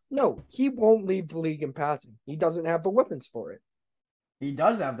passing. No, he won't lead the league in passing. He doesn't have the weapons for it. He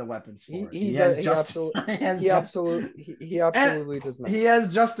does have the weapons for it. He absolutely does not. He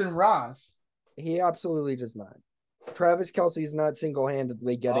has Justin Ross. He absolutely does not. Travis Kelce is not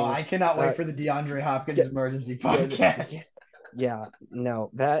single-handedly getting. I cannot wait for the DeAndre Hopkins emergency podcast. Yeah, no,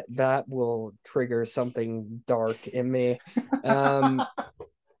 that will trigger something dark in me. All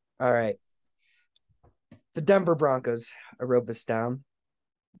right. The Denver Broncos. I wrote this down.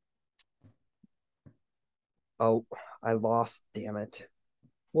 Oh, I lost. Damn it!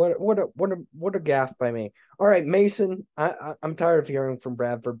 What a gaffe by me. All right, Mason. I'm tired of hearing from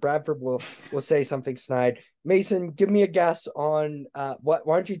Bradford. Bradford will say something snide. Mason, give me a guess on what.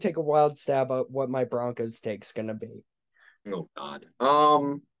 Why don't you take a wild stab at what my Broncos take's gonna be? Oh God.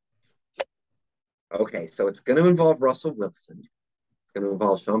 Okay, so it's gonna involve Russell Wilson. It's gonna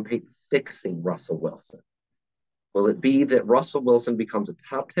involve Sean Payton fixing Russell Wilson. Will it be that Russell Wilson becomes a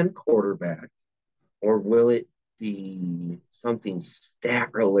top 10 quarterback, or will it be something stat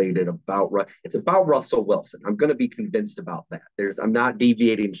related about it's about Russell Wilson? I'm going to be convinced about that. I'm not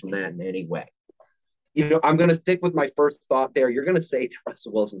deviating from that in any way. I'm going to stick with my first thought there. You're going to say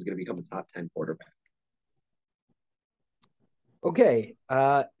Russell Wilson's going to become a top 10 quarterback. Okay.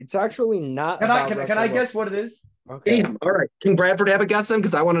 It's actually not. Can I guess what it is? Okay. Damn. All right. Can Bradford have a guess then?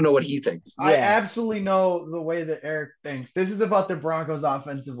 Because I want to know what he thinks. I absolutely know the way that Eric thinks. This is about the Broncos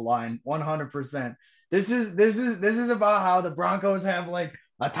offensive line, 100%. This is about how the Broncos have like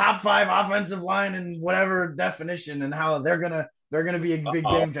a top 5 offensive line in whatever definition, and how they're gonna They're going to be a big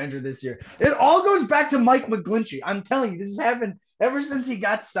game changer this year. It all goes back to Mike McGlinchey. I'm telling you, this has happened ever since he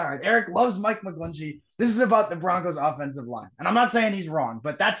got signed. Eric loves Mike McGlinchey. This is about the Broncos' offensive line. And I'm not saying he's wrong,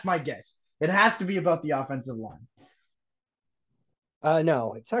 but that's my guess. It has to be about the offensive line.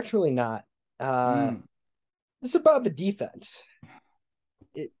 No, it's actually not. It's about the defense.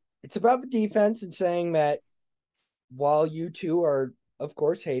 It's about the defense and saying that while you two are, of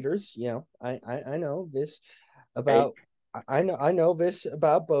course, haters, I know this about I know this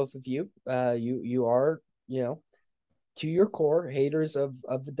about both of you. You are, to your core haters of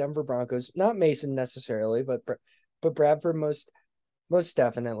the Denver Broncos. Not Mason necessarily, but Bradford most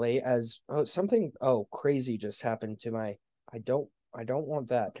definitely. As something crazy just happened to my. I don't want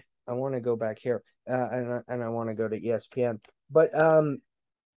that. I want to go back here, and I want to go to ESPN. But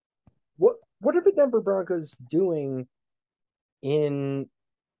what are the Denver Broncos doing in?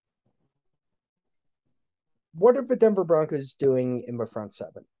 What are the Denver Broncos doing in the front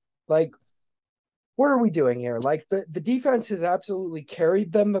seven? Like, what are we doing here? Like, the defense has absolutely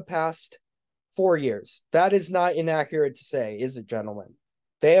carried them the past 4 years. That is not inaccurate to say, is it, gentlemen?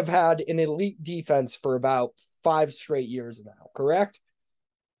 They have had an elite defense for about 5 straight years now, correct?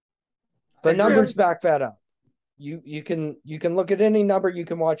 The numbers back that up. You can look at any number, you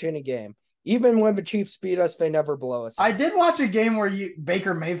can watch any game. Even when the Chiefs beat us, they never blow us. I did watch a game where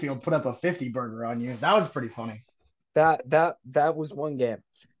Baker Mayfield put up a 50 burger on you. That was pretty funny. That was one game.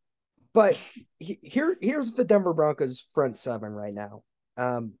 But here's the Denver Broncos front seven right now.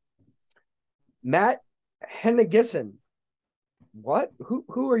 Matt Hennigissen. What?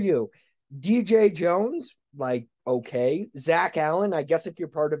 Who are you? DJ Jones? Like, okay. Zach Allen. I guess if you're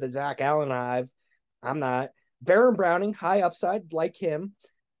part of the Zach Allen hive, I'm not. Baron Browning, high upside, like him.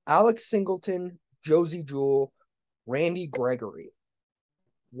 Alex Singleton, Josie Jewell, Randy Gregory.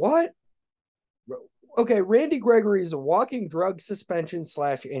 What? Okay, Randy Gregory is a walking drug suspension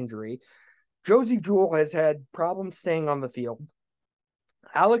 / injury. Josie Jewell has had problems staying on the field.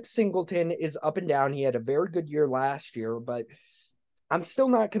 Alex Singleton is up and down. He had a very good year last year, but I'm still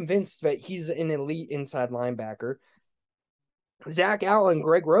not convinced that he's an elite inside linebacker. Zach Allen,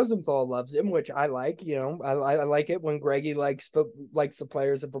 Greg Rosenthal loves him, which I like. I like it when Greggy likes the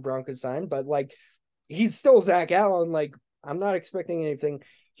players that the Broncos sign, but like, he's still Zach Allen. Like, I'm not expecting anything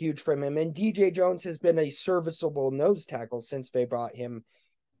huge from him. And DJ Jones has been a serviceable nose tackle since they brought him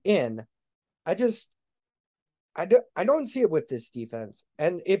in. I don't see it with this defense.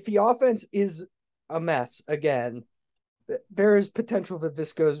 And if the offense is a mess again, there is potential that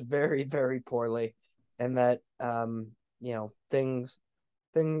this goes very, very poorly, and that things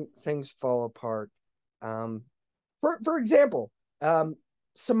fall apart. For example,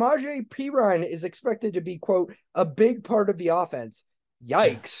 Samaje Perine is expected to be, quote, a big part of the offense.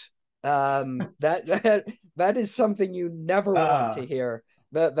 Yikes. That is something you never want to hear.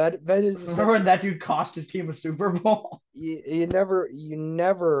 That is remember when that dude cost his team a Super Bowl? You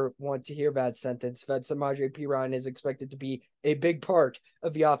never want to hear that sentence. That Samaje Perine is expected to be a big part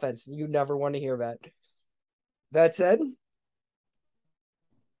of the offense. You never want to hear that. That said,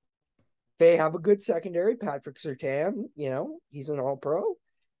 they have a good secondary. Patrick Surtain, he's an All-Pro.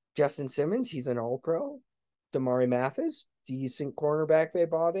 Justin Simmons, he's an All-Pro. Damari Mathis, decent cornerback they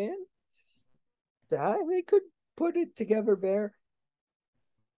bought in. They could put it together there.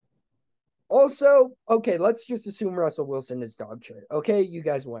 Also, okay, let's just assume Russell Wilson is dog shit. Okay, you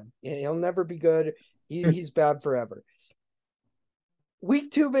guys win. He'll never be good. He's bad forever.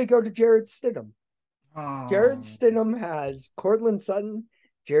 Week 2, they go to Jared Stidham. Oh. Jared Stidham has Cortland Sutton,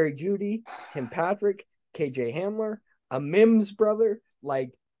 Jerry Jeudy, Tim Patrick, KJ Hamler, a Mims brother,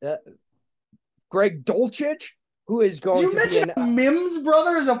 like Greg Dulcich, who is going to be an Mims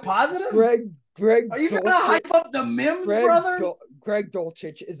brother is a positive? Greg are you going to hype up the Mims brothers? Greg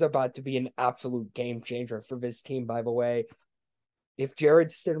Dulcich is about to be an absolute game changer for this team, by the way. If Jared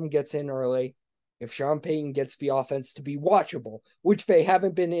Stidham gets in early, if Sean Payton gets the offense to be watchable, which they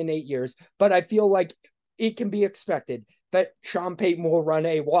haven't been in 8 years, but I feel like it can be expected that Sean Payton will run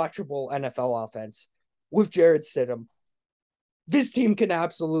a watchable NFL offense with Jared Stidham. This team can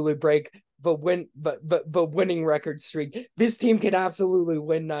absolutely break the winning record streak. This team can absolutely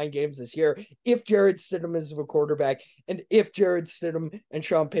win 9 games this year if Jared Stidham is the quarterback and if Jared Stidham and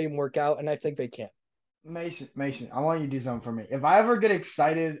Sean Payton work out, and I think they can. Mason, I want you to do something for me. If I ever get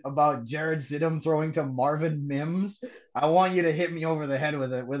excited about Jared Stidham throwing to Marvin Mims, I want you to hit me over the head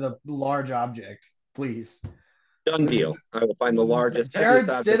with a large object, please. Done deal. I will find the largest Jared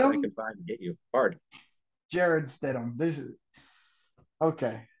Stidham I can find and hit you hard. Jared Stidham. This is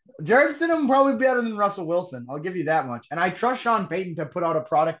okay. Jared Stidham probably better than Russell Wilson. I'll give you that much. And I trust Sean Payton to put out a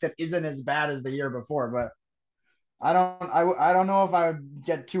product that isn't as bad as the year before, but I don't know if I would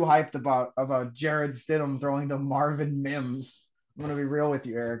get too hyped about Jared Stidham throwing to Marvin Mims. I'm gonna be real with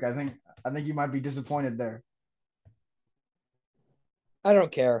you, Eric. I think you might be disappointed there. I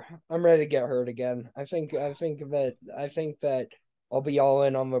don't care. I'm ready to get hurt again. I think that I'll be all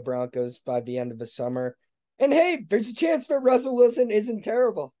in on the Broncos by the end of the summer. And hey, there's a chance that Russell Wilson isn't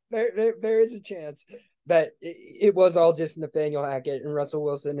terrible. There is a chance that it was all just Nathaniel Hackett and Russell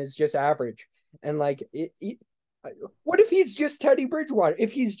Wilson is just average. And like, what if he's just Teddy Bridgewater?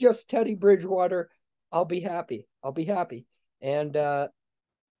 If he's just Teddy Bridgewater, I'll be happy. I'll be happy. And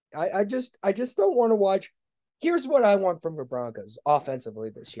I just don't want to watch. Here's what I want from the Broncos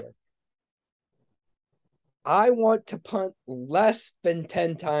offensively this year. I want to punt less than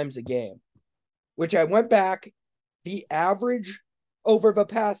 10 times a game, which I went back the average over the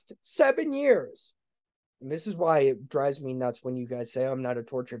past 7 years. And this is why it drives me nuts when you guys say I'm not a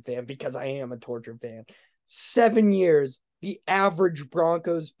tortured fan, because I am a tortured fan. 7 years, the average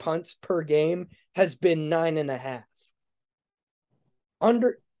Broncos punts per game has been 9.5.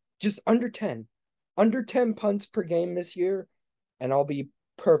 Under 10. Under 10 punts per game this year, and I'll be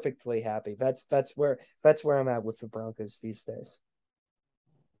perfectly happy. That's where I'm at with the Broncos these days.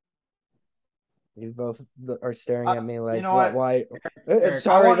 You both are staring at me like, you know what? why? Eric,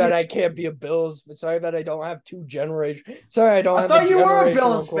 sorry that I can't be a Bills. Sorry that I don't have two generations. Sorry, I don't I have thought a you were a generational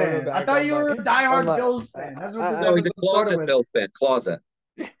Bills fan. I quarterback. thought you were a diehard like, Bills fan. That's what this No, he's a episode started closet with. Bills fan. Closet.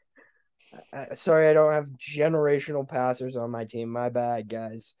 Sorry, I don't have generational passers on my team. My bad,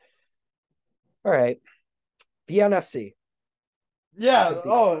 guys. All right, the NFC. Yeah.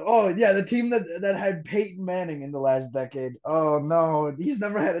 Oh, yeah. The team that had Peyton Manning in the last decade. Oh no, he's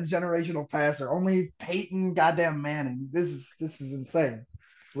never had a generational passer. Only Peyton goddamn Manning. This is insane.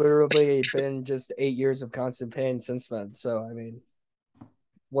 Literally been just 8 years of constant pain since then. So I mean,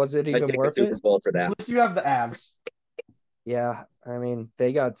 was it I'd even take a worth Super it? Bowl for that. At least you have the abs. Yeah, I mean,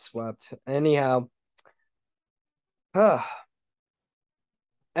 they got swept. Anyhow,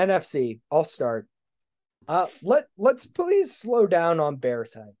 NFC. I'll start. Let's please slow down on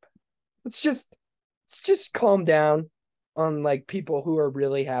Bears hype. Let's just calm down on like people who are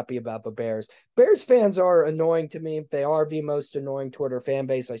really happy about the Bears. Bears fans are annoying to me. They are the most annoying Twitter fan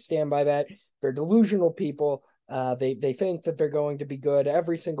base. I stand by that. They're delusional people. They think that they're going to be good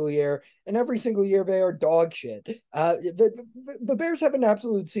every single year, and every single year they are dog shit. The Bears have an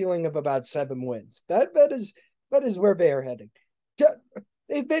absolute ceiling of about 7 wins. That is where they are heading.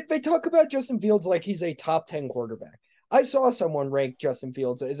 They talk about Justin Fields like he's a top 10 quarterback. I saw someone rank Justin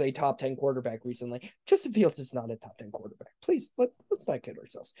Fields as a top 10 quarterback recently. Justin Fields is not a top 10 quarterback. Please, let's not kid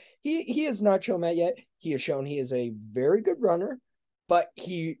ourselves. He has not shown that yet. He has shown he is a very good runner, but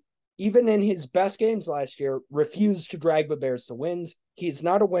he, even in his best games last year, refused to drag the Bears to wins. He is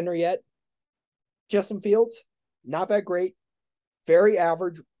not a winner yet. Justin Fields, not that great. Very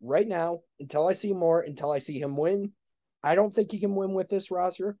average right now until I see more, until I see him win. I don't think he can win with this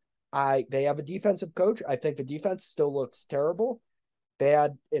roster. They have a defensive coach. I think the defense still looks terrible. They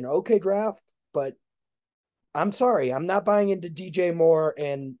had an okay draft, but I'm sorry, I'm not buying into DJ Moore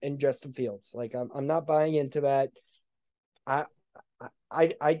and Justin Fields. Like I'm not buying into that. I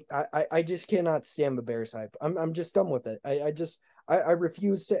I just cannot stand the Bears hype. I'm just done with it. I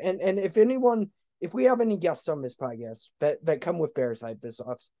refuse to. And if we have any guests on this podcast that come with Bears hype this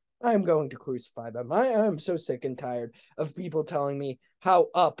off, I am going to crucify them. I am so sick and tired of people telling me how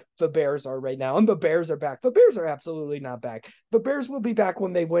up the Bears are right now, and the Bears are back. The Bears are absolutely not back. The Bears will be back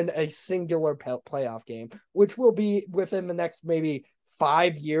when they win a singular playoff game, which will be within the next maybe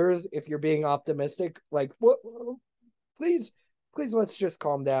 5 years if you're being optimistic. Like, what? Please, let's just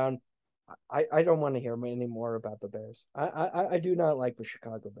calm down. I don't want to hear any more about the Bears. I do not like the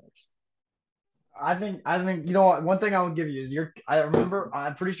Chicago Bears. I think you know what, one thing I will give you is I remember,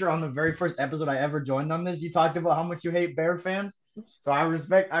 I'm pretty sure on the very first episode I ever joined on this, you talked about how much you hate Bear fans. So I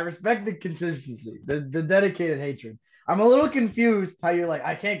respect the consistency, the dedicated hatred. I'm a little confused how you're like,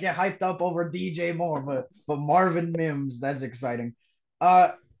 I can't get hyped up over DJ Moore, but Marvin Mims, that's exciting.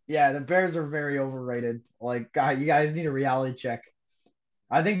 Yeah, the Bears are very overrated. Like, God, you guys need a reality check.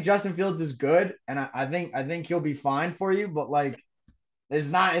 I think Justin Fields is good, and I think he'll be fine for you, but like, it's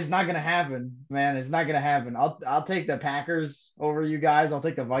not gonna happen, man. It's not gonna happen. I'll take the Packers over you guys. I'll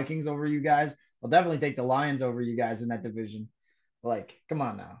take the Vikings over you guys. I'll definitely take the Lions over you guys in that division. Like, come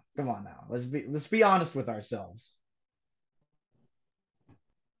on now. Come on now. Let's be honest with ourselves.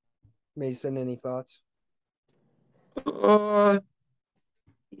 Mason, any thoughts? Uh,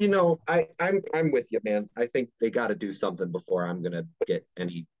 I'm with you, man. I think they got to do something before I'm gonna get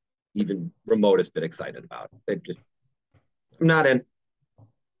any even remotest bit excited about it. I'm not in.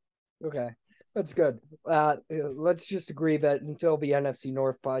 Okay. That's good. Let's just agree that until the NFC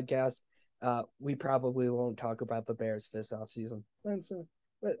North podcast, we probably won't talk about the Bears this offseason.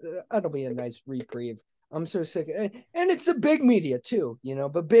 That'll be a nice reprieve. I'm so sick. And it's a big media, too,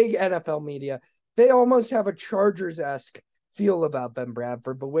 the big NFL media. They almost have a Chargers-esque feel about them,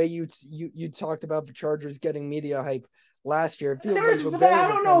 Bradford. The way you talked about the Chargers getting media hype last year, it feels like the Bears I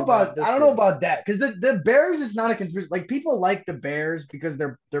don't know about that because the Bears is not a conspiracy. Like people like the Bears because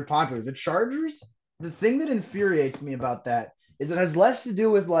they're popular. The Chargers, the thing that infuriates me about that is it has less to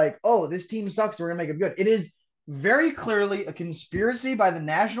do with like, oh, this team sucks, so we're gonna make it good. It is very clearly a conspiracy by the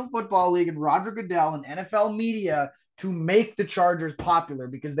National Football League and Roger Goodell and NFL media to make the Chargers popular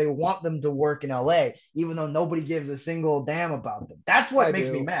because they want them to work in LA, even though nobody gives a single damn about them. That's what makes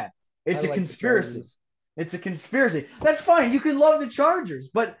me mad. It's a conspiracy. It's a conspiracy. That's fine. You can love the Chargers,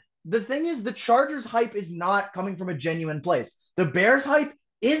 but the thing is, the Chargers hype is not coming from a genuine place. The Bears hype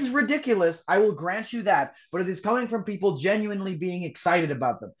is ridiculous. I will grant you that, but it is coming from people genuinely being excited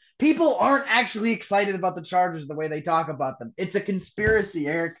about them. People aren't actually excited about the Chargers the way they talk about them. It's a conspiracy,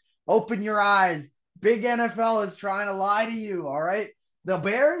 Eric. Open your eyes. Big NFL is trying to lie to you, all right? The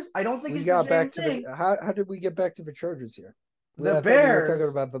Bears, I don't think it's the same thing. How did we get back to the Chargers here? The Bears. We were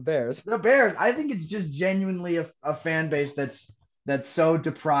talking about the Bears. The Bears. I think it's just genuinely a fan base that's so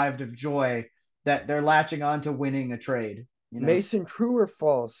deprived of joy that they're latching on to winning a trade. Mason, true or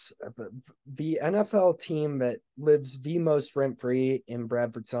false? The NFL team that lives the most rent-free in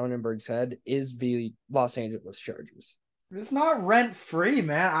Bradford Sonnenberg's head is the Los Angeles Chargers. It's not rent-free,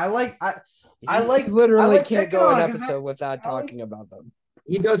 man. I literally can't go an episode without talking about them.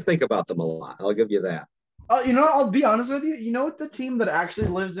 He does think about them a lot. I'll give you that. I'll be honest with you. You know what the team that actually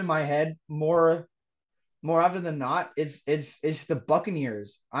lives in my head more often than not it's the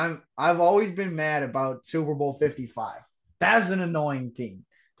Buccaneers. I've always been mad about Super Bowl 55. That's an annoying team.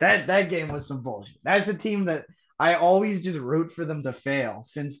 That game was some bullshit. That's a team that I always just root for them to fail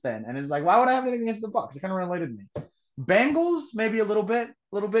since then. And it's like, why would I have anything against the Bucs? It kind of related to me. Bengals, maybe a little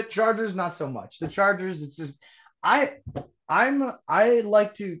bit. Chargers, not so much. The Chargers, it's just I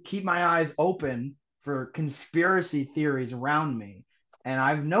like to keep my eyes open for conspiracy theories around me. And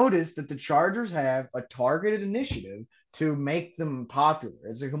I've noticed that the Chargers have a targeted initiative to make them popular.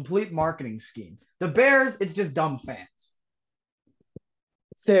 It's a complete marketing scheme. The Bears, it's just dumb fans.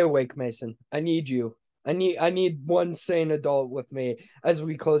 Stay awake, Mason. I need you. I need one sane adult with me as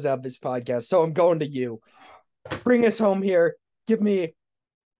we close out this podcast. So I'm going to you. Bring us home here. Give me,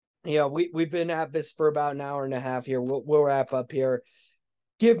 we've been at this for about an hour and a half here. We'll wrap up here.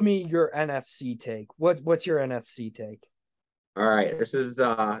 Give me your NFC take. What's your NFC take? All right, this is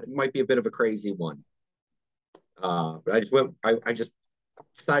it might be a bit of a crazy one, but I just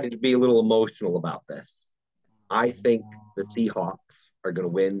decided to be a little emotional about this. I think the Seahawks are going to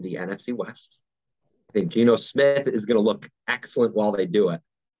win the NFC West. I think Geno Smith is going to look excellent while they do it,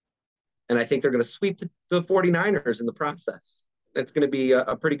 and I think they're going to sweep the 49ers in the process. It's going to be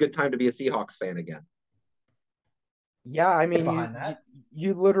a pretty good time to be a Seahawks fan again. Yeah, I mean,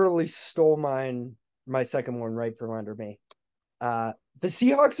 you literally stole my second one right from under me. The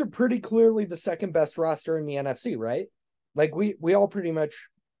Seahawks are pretty clearly the second best roster in the NFC, right? Like we all pretty much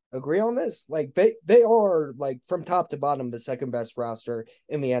agree on this. Like they are like from top to bottom the second best roster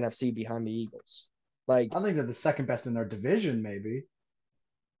in the NFC behind the Eagles. Like I think they're the second best in their division, maybe.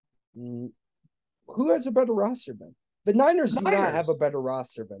 Who has a better roster than the Niners? Do not have a better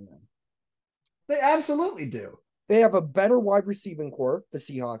roster than them. They absolutely do. They have a better wide receiving core. The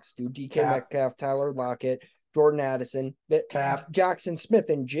Seahawks do. DK Metcalf, Tyler Lockett, Jordan Addison, Jackson Smith,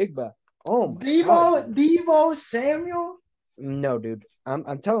 and Jigba. Oh, Deebo Samuel. No, dude.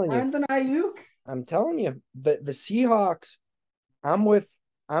 I'm telling you. Brandon Ayuk. I'm telling you. The Seahawks. I'm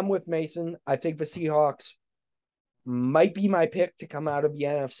with Mason. I think the Seahawks might be my pick to come out of the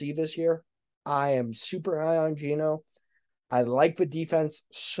NFC this year. I am super high on Geno. I like the defense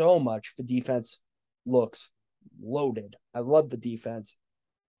so much. The defense looks loaded. I love the defense.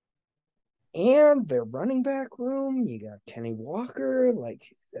 And their running back room, you got Kenny Walker, like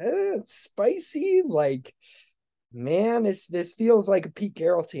it's spicy. Like, man, this feels like a Pete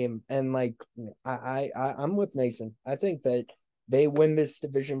Carroll team. And like I'm with Mason. I think that they win this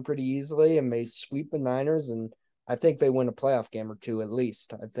division pretty easily and they sweep the Niners, and I think they win a playoff game or two at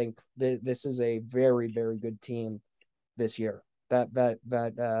least. I think this is a very, very good team this year. That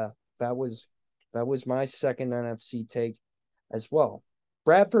was my second NFC take as well.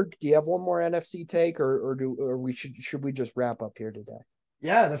 Bradford, do you have one more NFC take, or should we just wrap up here today?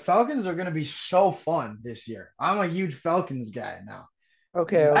 Yeah, the Falcons are going to be so fun this year. I'm a huge Falcons guy now.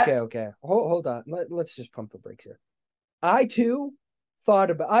 Okay. Hold on. Let's just pump the brakes here. I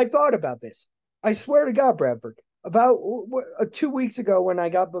thought about this. I swear to God, Bradford, about 2 weeks ago when I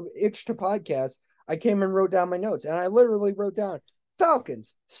got the itch to podcast, I came and wrote down my notes, and I literally wrote down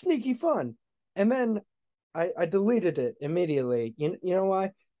Falcons, sneaky fun. And then I deleted it immediately. You know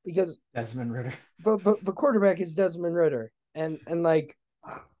why? Because Desmond Ridder. The quarterback is Desmond Ridder. And like,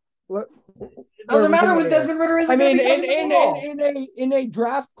 what, It doesn't matter what Desmond Ridder is. I mean, in a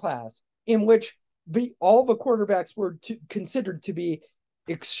draft class in which all the quarterbacks were considered to be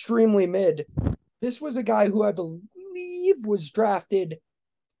extremely mid, this was a guy who I believe was drafted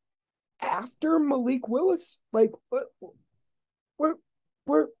after Malik Willis. Like, what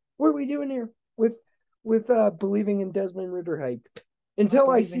are we doing here with believing in Desmond Ridder hype?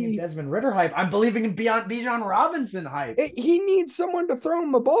 Until I see Desmond Ridder hype, I'm believing in Bijan Robinson hype. He needs someone to throw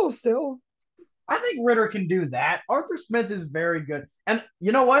him the ball still. I think Ridder can do that. Arthur Smith is very good. And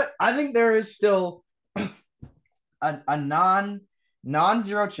you know what? I think there is still a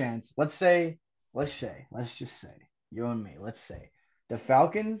non-zero chance. Let's just say, you and me, let's say the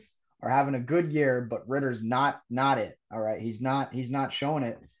Falcons are having a good year, but Ridder's not it. All right. He's not showing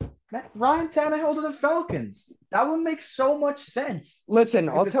it. Ryan Tannehill to the Falcons. That would make so much sense. Listen,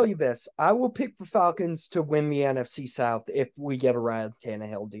 I'll tell you this. I will pick the Falcons to win the NFC South if we get a Ryan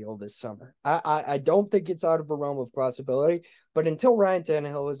Tannehill deal this summer. I don't think it's out of the realm of possibility, but until Ryan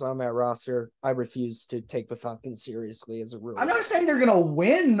Tannehill is on that roster, I refuse to take the Falcons seriously as a rule. I'm not saying they're gonna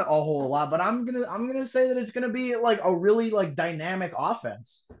win a whole lot, but I'm gonna say that it's gonna be like a really like dynamic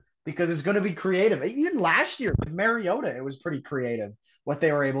offense because it's gonna be creative. Even last year with Mariota, it was pretty creative what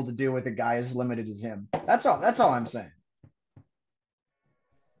they were able to do with a guy as limited as him. That's all I'm saying.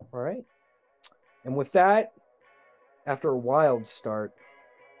 All right. And with that, after a wild start,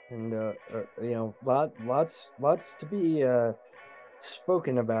 and lots to be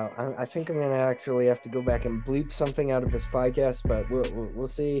spoken about. I think I'm gonna actually have to go back and bleep something out of this podcast, but we'll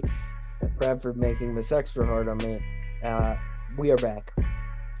see. Bradford making this extra hard on me. We are back.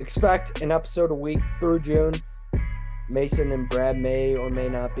 Expect an episode a week through June. Mason and Brad may or may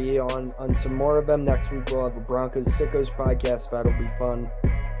not be on some more of them. Next week we'll have a Broncos Sickos podcast. That'll be fun.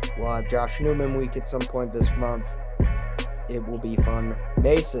 We'll have Josh Newman week at some point this month. It will be fun.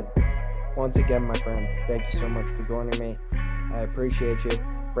 Mason, once again, my friend, thank you so much for joining me. I appreciate you.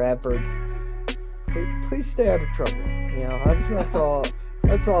 Bradford, please stay out of trouble. You know,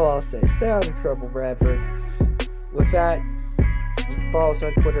 that's all I'll say. Stay out of trouble, Bradford. With that, you can follow us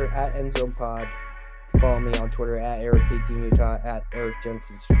on Twitter at EndZonePod. Follow me on Twitter at EricKTUtah, at Eric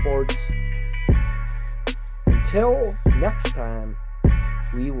Jensen Sports. Until next time,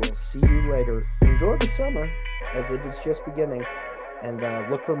 we will see you later. Enjoy the summer, as it is just beginning, and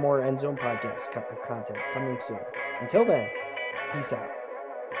look for more End Zone Podcast content coming soon. Until then, peace out.